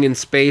their thing in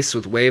space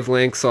with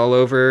wavelengths all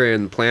over,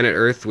 and planet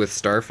Earth with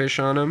starfish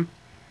on them.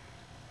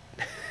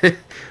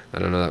 I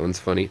don't know, that one's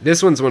funny.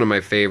 This one's one of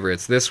my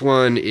favorites. This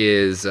one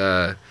is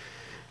an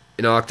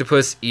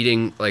octopus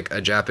eating like a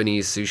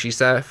Japanese sushi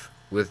chef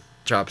with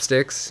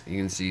chopsticks. You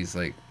can see he's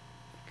like,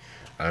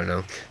 I don't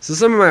know. So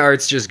some of my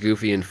art's just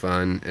goofy and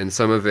fun, and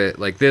some of it,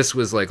 like this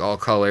was like all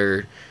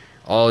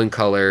in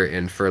color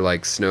and for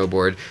like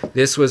snowboard.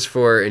 This was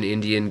for an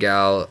Indian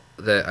gal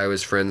that I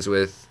was friends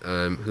with,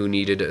 who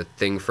needed a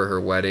thing for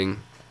her wedding,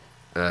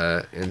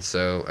 and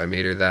so I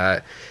made her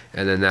that.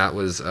 And then that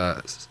was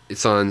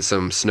it's on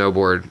some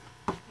snowboard.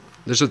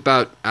 There's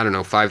about, I don't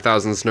know,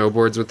 5,000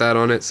 snowboards with that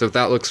on it. So if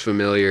that looks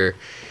familiar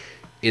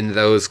in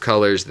those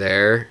colors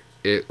there,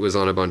 it was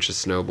on a bunch of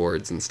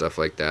snowboards and stuff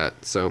like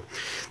that. So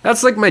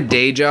that's like my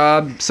day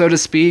job, so to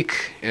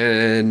speak.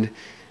 And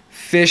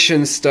fish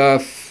and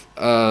stuff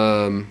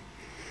are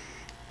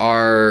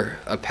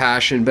a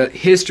passion, but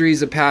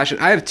history's a passion.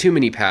 I have too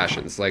many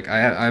passions. Like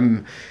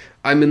I'm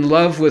in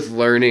love with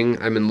learning.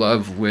 I'm in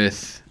love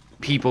with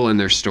people and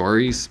their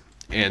stories.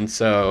 And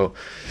so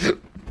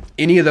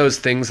any of those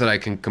things that I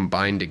can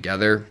combine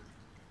together,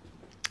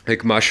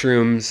 like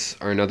mushrooms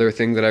are another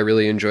thing that I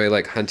really enjoy,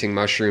 like hunting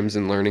mushrooms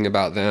and learning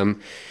about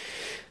them.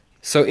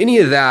 So any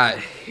of that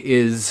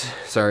is,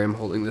 sorry, I'm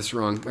holding this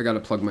wrong. I got to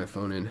plug my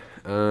phone in.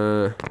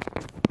 There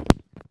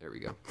we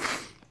go.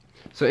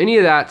 So any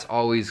of that's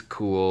always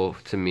cool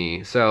to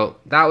me. So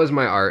that was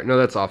my art. No,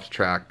 that's off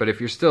track. But if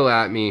you're still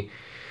at me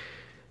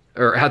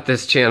or at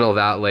this channel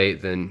that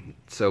late, then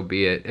so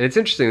be it. And it's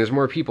interesting, there's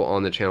more people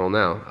on the channel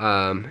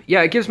now.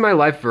 Yeah, it gives my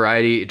life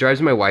variety. It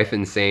drives my wife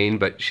insane,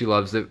 but she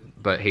loves it,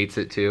 but hates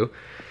it too.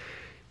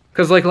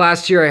 Because like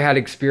last year I had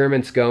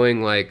experiments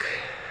going, like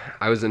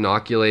I was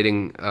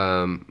inoculating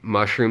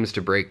mushrooms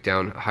to break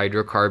down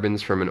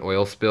hydrocarbons from an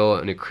oil spill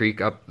in a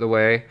creek up the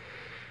way.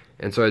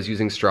 And so I was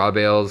using straw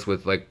bales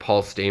with like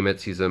Paul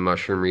Stamets, he's a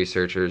mushroom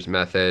researcher's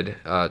method,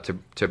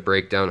 to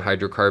break down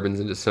hydrocarbons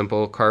into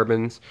simple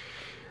carbons.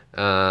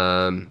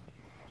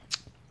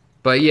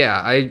 But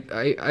yeah,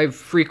 I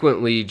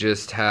frequently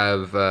just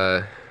have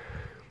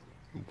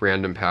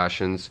random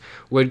passions.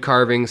 Wood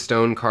carving,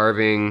 stone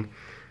carving,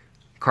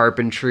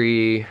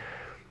 carpentry,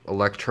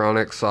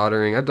 electronic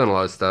soldering. I've done a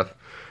lot of stuff.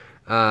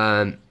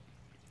 Um,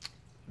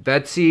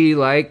 Betsy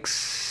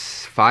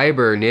likes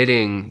fiber,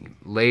 knitting,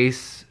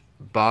 lace,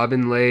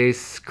 bobbin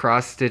lace,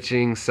 cross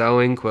stitching,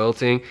 sewing,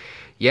 quilting.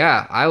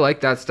 Yeah, I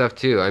like that stuff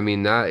too. I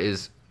mean, that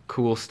is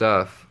cool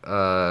stuff.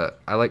 I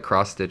like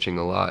cross stitching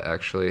a lot,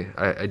 actually.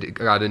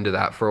 Got into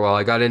that for a while.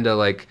 I got into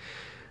like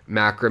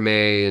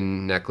macrame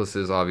and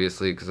necklaces,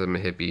 obviously, because I'm a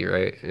hippie,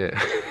 right?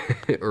 Yeah.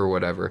 Or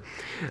whatever.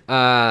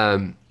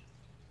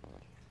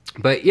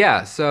 But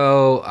yeah,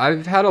 so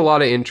I've had a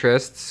lot of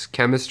interests.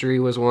 Chemistry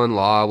was one,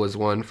 law was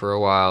one for a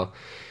while.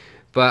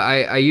 But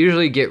I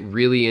usually get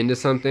really into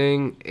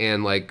something,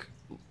 and like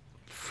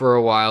for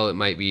a while it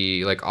might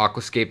be like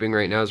aquascaping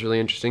right now is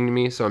really interesting to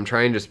me. So I'm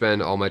trying to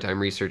spend all my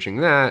time researching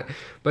that.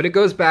 But it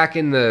goes back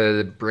in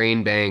the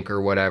brain bank or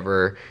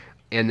whatever.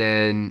 And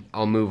then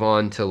I'll move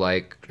on to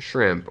like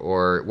shrimp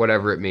or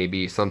whatever it may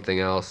be, something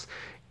else.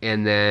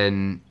 And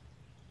then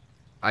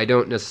I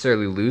don't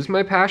necessarily lose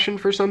my passion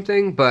for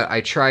something, but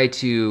I try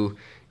to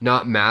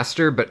not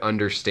master but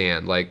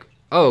understand. Like,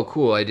 oh,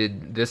 cool, I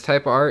did this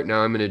type of art.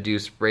 Now I'm going to do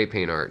spray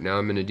paint art. Now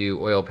I'm going to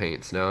do oil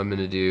paints. Now I'm going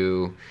to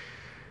do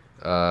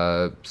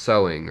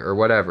sewing or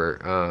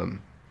whatever.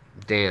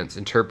 Dance,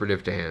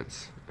 interpretive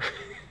dance.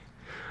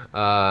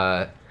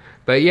 uh,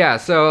 but yeah,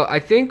 so I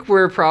think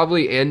we're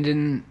probably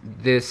ending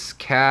this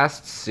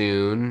cast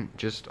soon,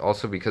 just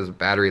also because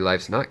battery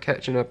life's not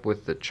catching up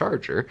with the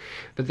charger.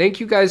 But thank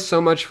you guys so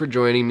much for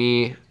joining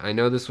me. I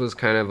know this was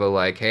kind of a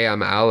like, hey,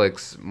 I'm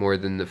Alex, more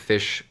than the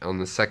fish on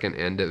the second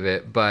end of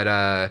it. But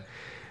I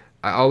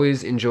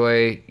always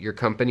enjoy your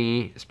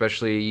company,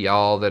 especially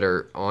y'all that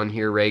are on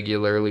here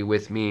regularly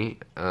with me.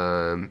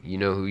 You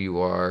know who you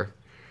are.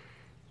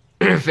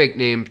 Fake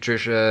name,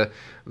 Patricia,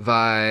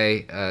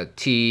 Vi,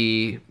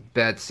 T,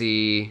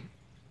 Betsy,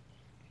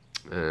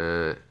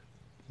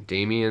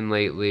 Damien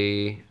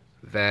lately,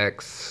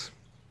 Vex,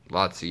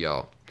 lots of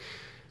y'all.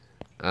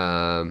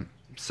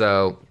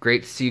 So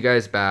great to see you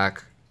guys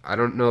back. I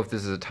don't know if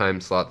this is a time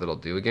slot that I'll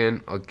do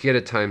again. I'll get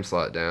a time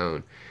slot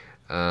down.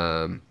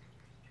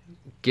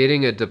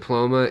 Getting a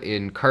diploma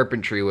in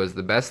carpentry was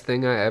the best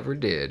thing I ever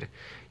did.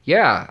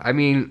 Yeah, I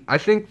mean, I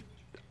think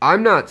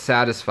I'm not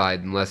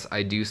satisfied unless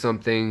I do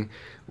something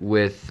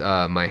with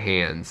my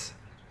hands.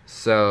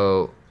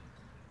 So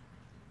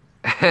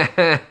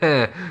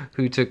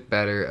who took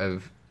better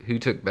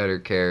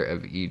care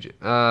of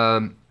Egypt?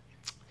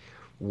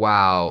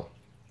 Wow.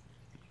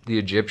 The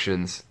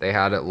Egyptians, they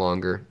had it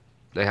longer.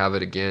 They have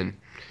it again.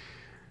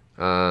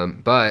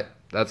 But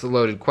that's a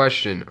loaded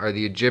question. Are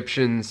the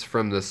Egyptians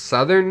from the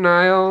Southern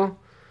Nile?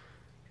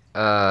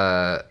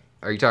 Are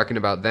you talking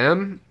about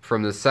them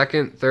from the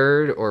second,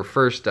 third, or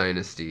first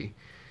dynasty?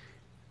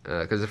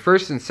 Because the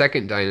first and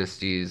second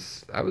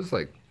dynasties, that was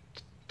like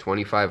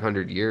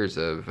 2,500 years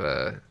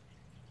of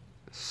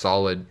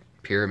solid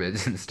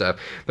pyramids and stuff.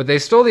 But they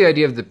stole the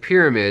idea of the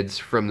pyramids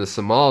from the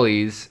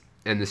Somalis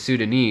and the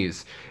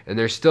Sudanese. And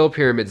there's still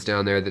pyramids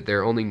down there that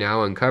they're only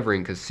now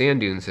uncovering because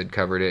sand dunes had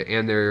covered it.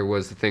 And there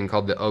was the thing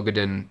called the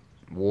Ogaden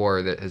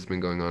War that has been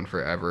going on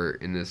forever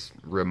in this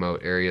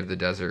remote area of the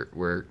desert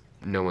where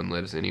no one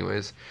lives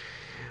anyways.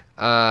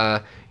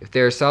 If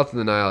they're south of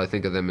the Nile, I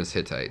think of them as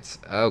Hittites.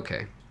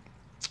 Okay.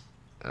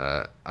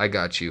 I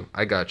got you.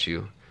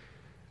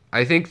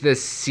 I think the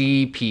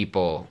sea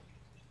people.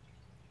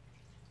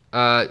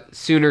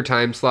 Sooner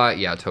time slot?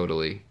 Yeah,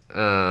 totally.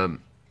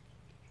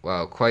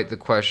 Wow, quite the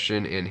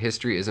question, and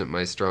history isn't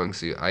my strong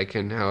suit. I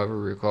can, however,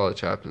 recall the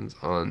chapters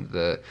on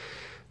the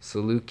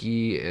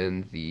Seleuci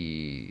and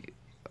the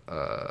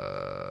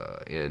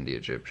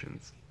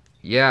Egyptians.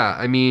 Yeah,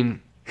 I mean,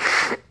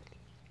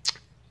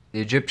 the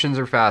Egyptians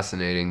are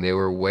fascinating. They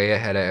were way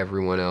ahead of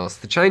everyone else.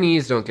 The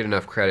Chinese don't get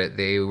enough credit.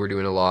 They were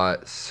doing a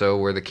lot. So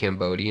were the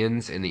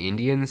Cambodians and the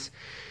Indians.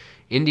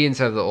 Indians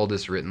have the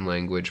oldest written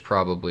language,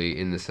 probably,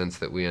 in the sense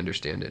that we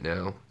understand it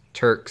now.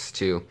 Turks,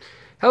 too.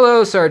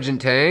 Hello,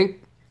 Sergeant Tank.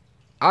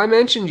 I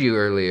mentioned you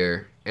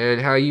earlier, and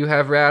how you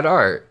have rad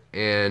art,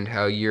 and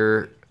how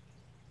you're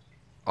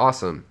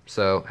awesome.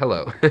 So,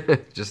 hello.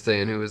 Just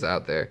saying who was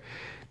out there.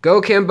 Go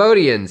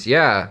Cambodians,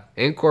 yeah.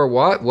 Angkor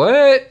what?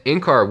 What?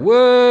 Angkor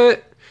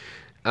what?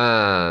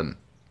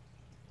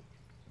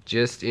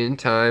 Just in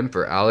time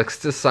for Alex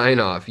to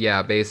sign off.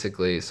 Yeah,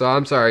 basically. So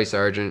I'm sorry,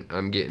 Sergeant.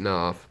 I'm getting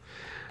off.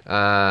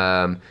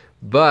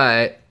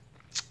 But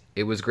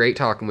it was great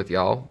talking with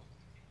y'all.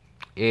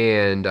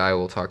 And I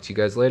will talk to you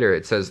guys later.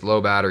 It says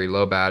low battery.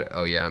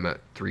 Oh, yeah, I'm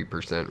at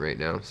 3% right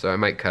now. So I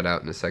might cut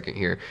out in a second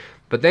here.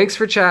 But thanks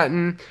for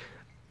chatting.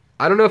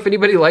 I don't know if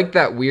anybody liked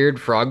that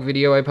weird frog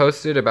video I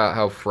posted about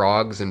how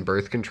frogs and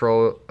birth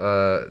control,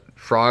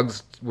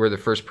 frogs were the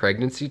first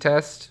pregnancy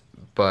test,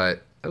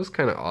 but that was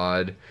kind of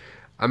odd.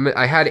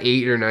 I had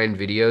 8 or 9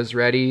 videos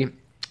ready,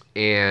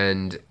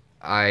 and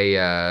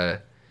I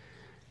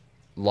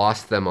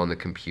lost them on the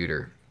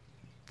computer.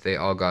 They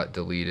all got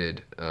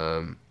deleted,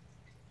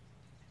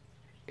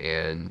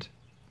 and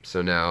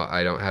so now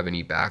I don't have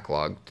any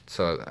backlog,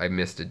 so I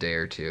missed a day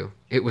or two.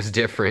 It was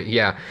different,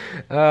 yeah.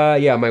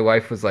 Yeah, my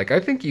wife was like, I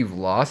think you've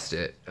lost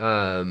it.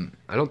 I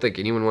don't think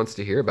anyone wants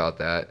to hear about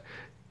that.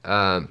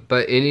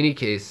 But in any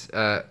case,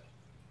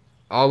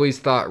 always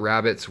thought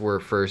rabbits were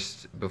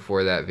first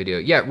before that video.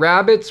 Yeah,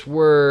 rabbits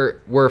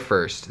were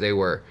first. They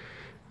were.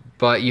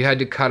 But you had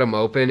to cut them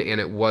open, and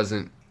it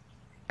wasn't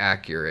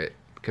accurate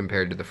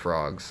compared to the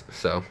frogs.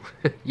 So,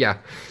 yeah,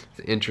 it's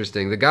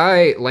interesting. The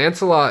guy,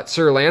 Lancelot,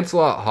 Sir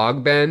Lancelot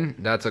Hogben,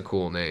 that's a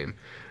cool name.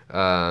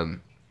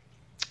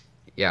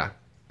 Yeah,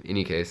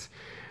 any case,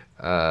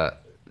 uh,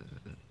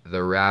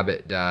 the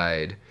rabbit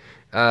died.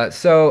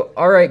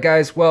 All right,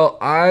 guys. Well,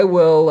 I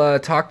will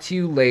talk to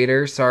you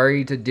later.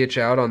 Sorry to ditch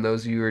out on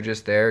those of you who are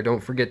just there. Don't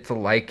forget to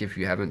like if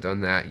you haven't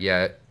done that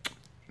yet.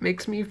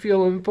 Makes me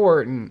feel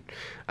important.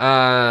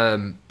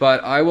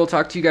 But I will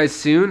talk to you guys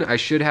soon. I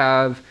should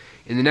have,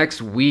 in the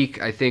next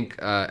week, I think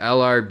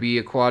LRB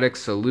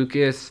Aquatics, so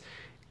Lucas,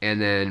 and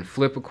then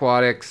Flip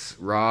Aquatics,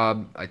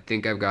 Rob. I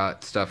think I've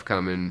got stuff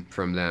coming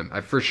from them.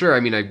 For sure, I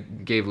mean, I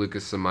gave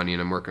Lucas some money,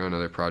 and I'm working on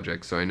other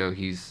projects, so I know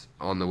he's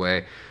on the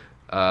way.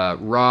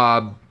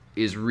 Rob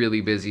is really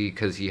busy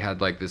because he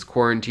had like this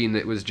quarantine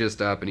that was just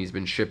up, and he's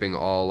been shipping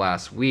all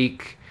last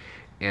week.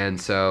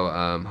 And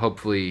so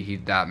hopefully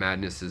that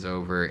madness is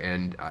over,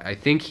 and I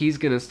think he's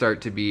going to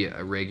start to be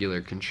a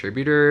regular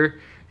contributor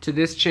to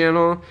this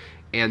channel.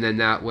 And then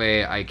that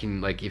way I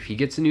can, like, if he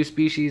gets a new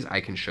species, I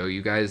can show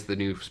you guys the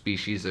new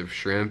species of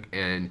shrimp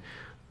and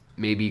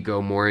maybe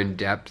go more in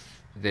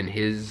depth than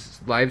his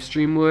live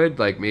stream would,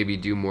 like maybe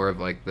do more of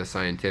like the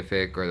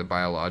scientific or the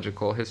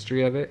biological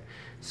history of it.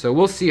 So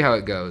we'll see how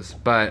it goes,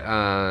 but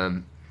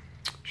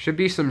should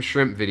be some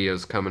shrimp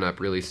videos coming up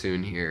really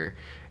soon here,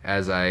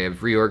 as I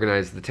have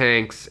reorganized the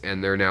tanks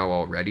and they're now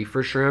all ready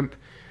for shrimp.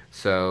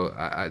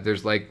 So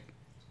there's like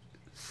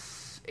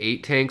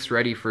 8 tanks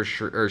ready for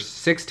or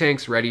 6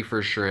 tanks ready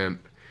for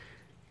shrimp,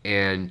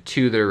 and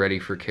 2 that are ready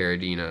for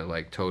Caridina,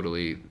 like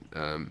totally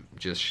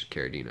just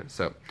Caridina.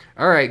 So,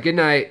 all right, good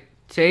night.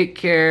 Take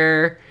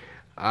care.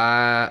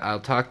 I'll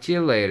talk to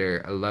you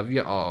later. I love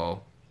you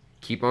all.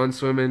 Keep on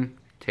swimming.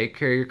 Take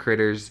care of your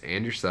critters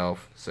and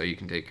yourself so you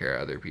can take care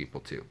of other people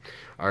too.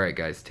 All right,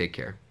 guys, take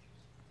care.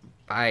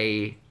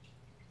 Bye.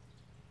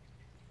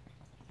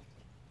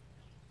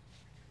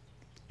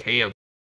 Cam.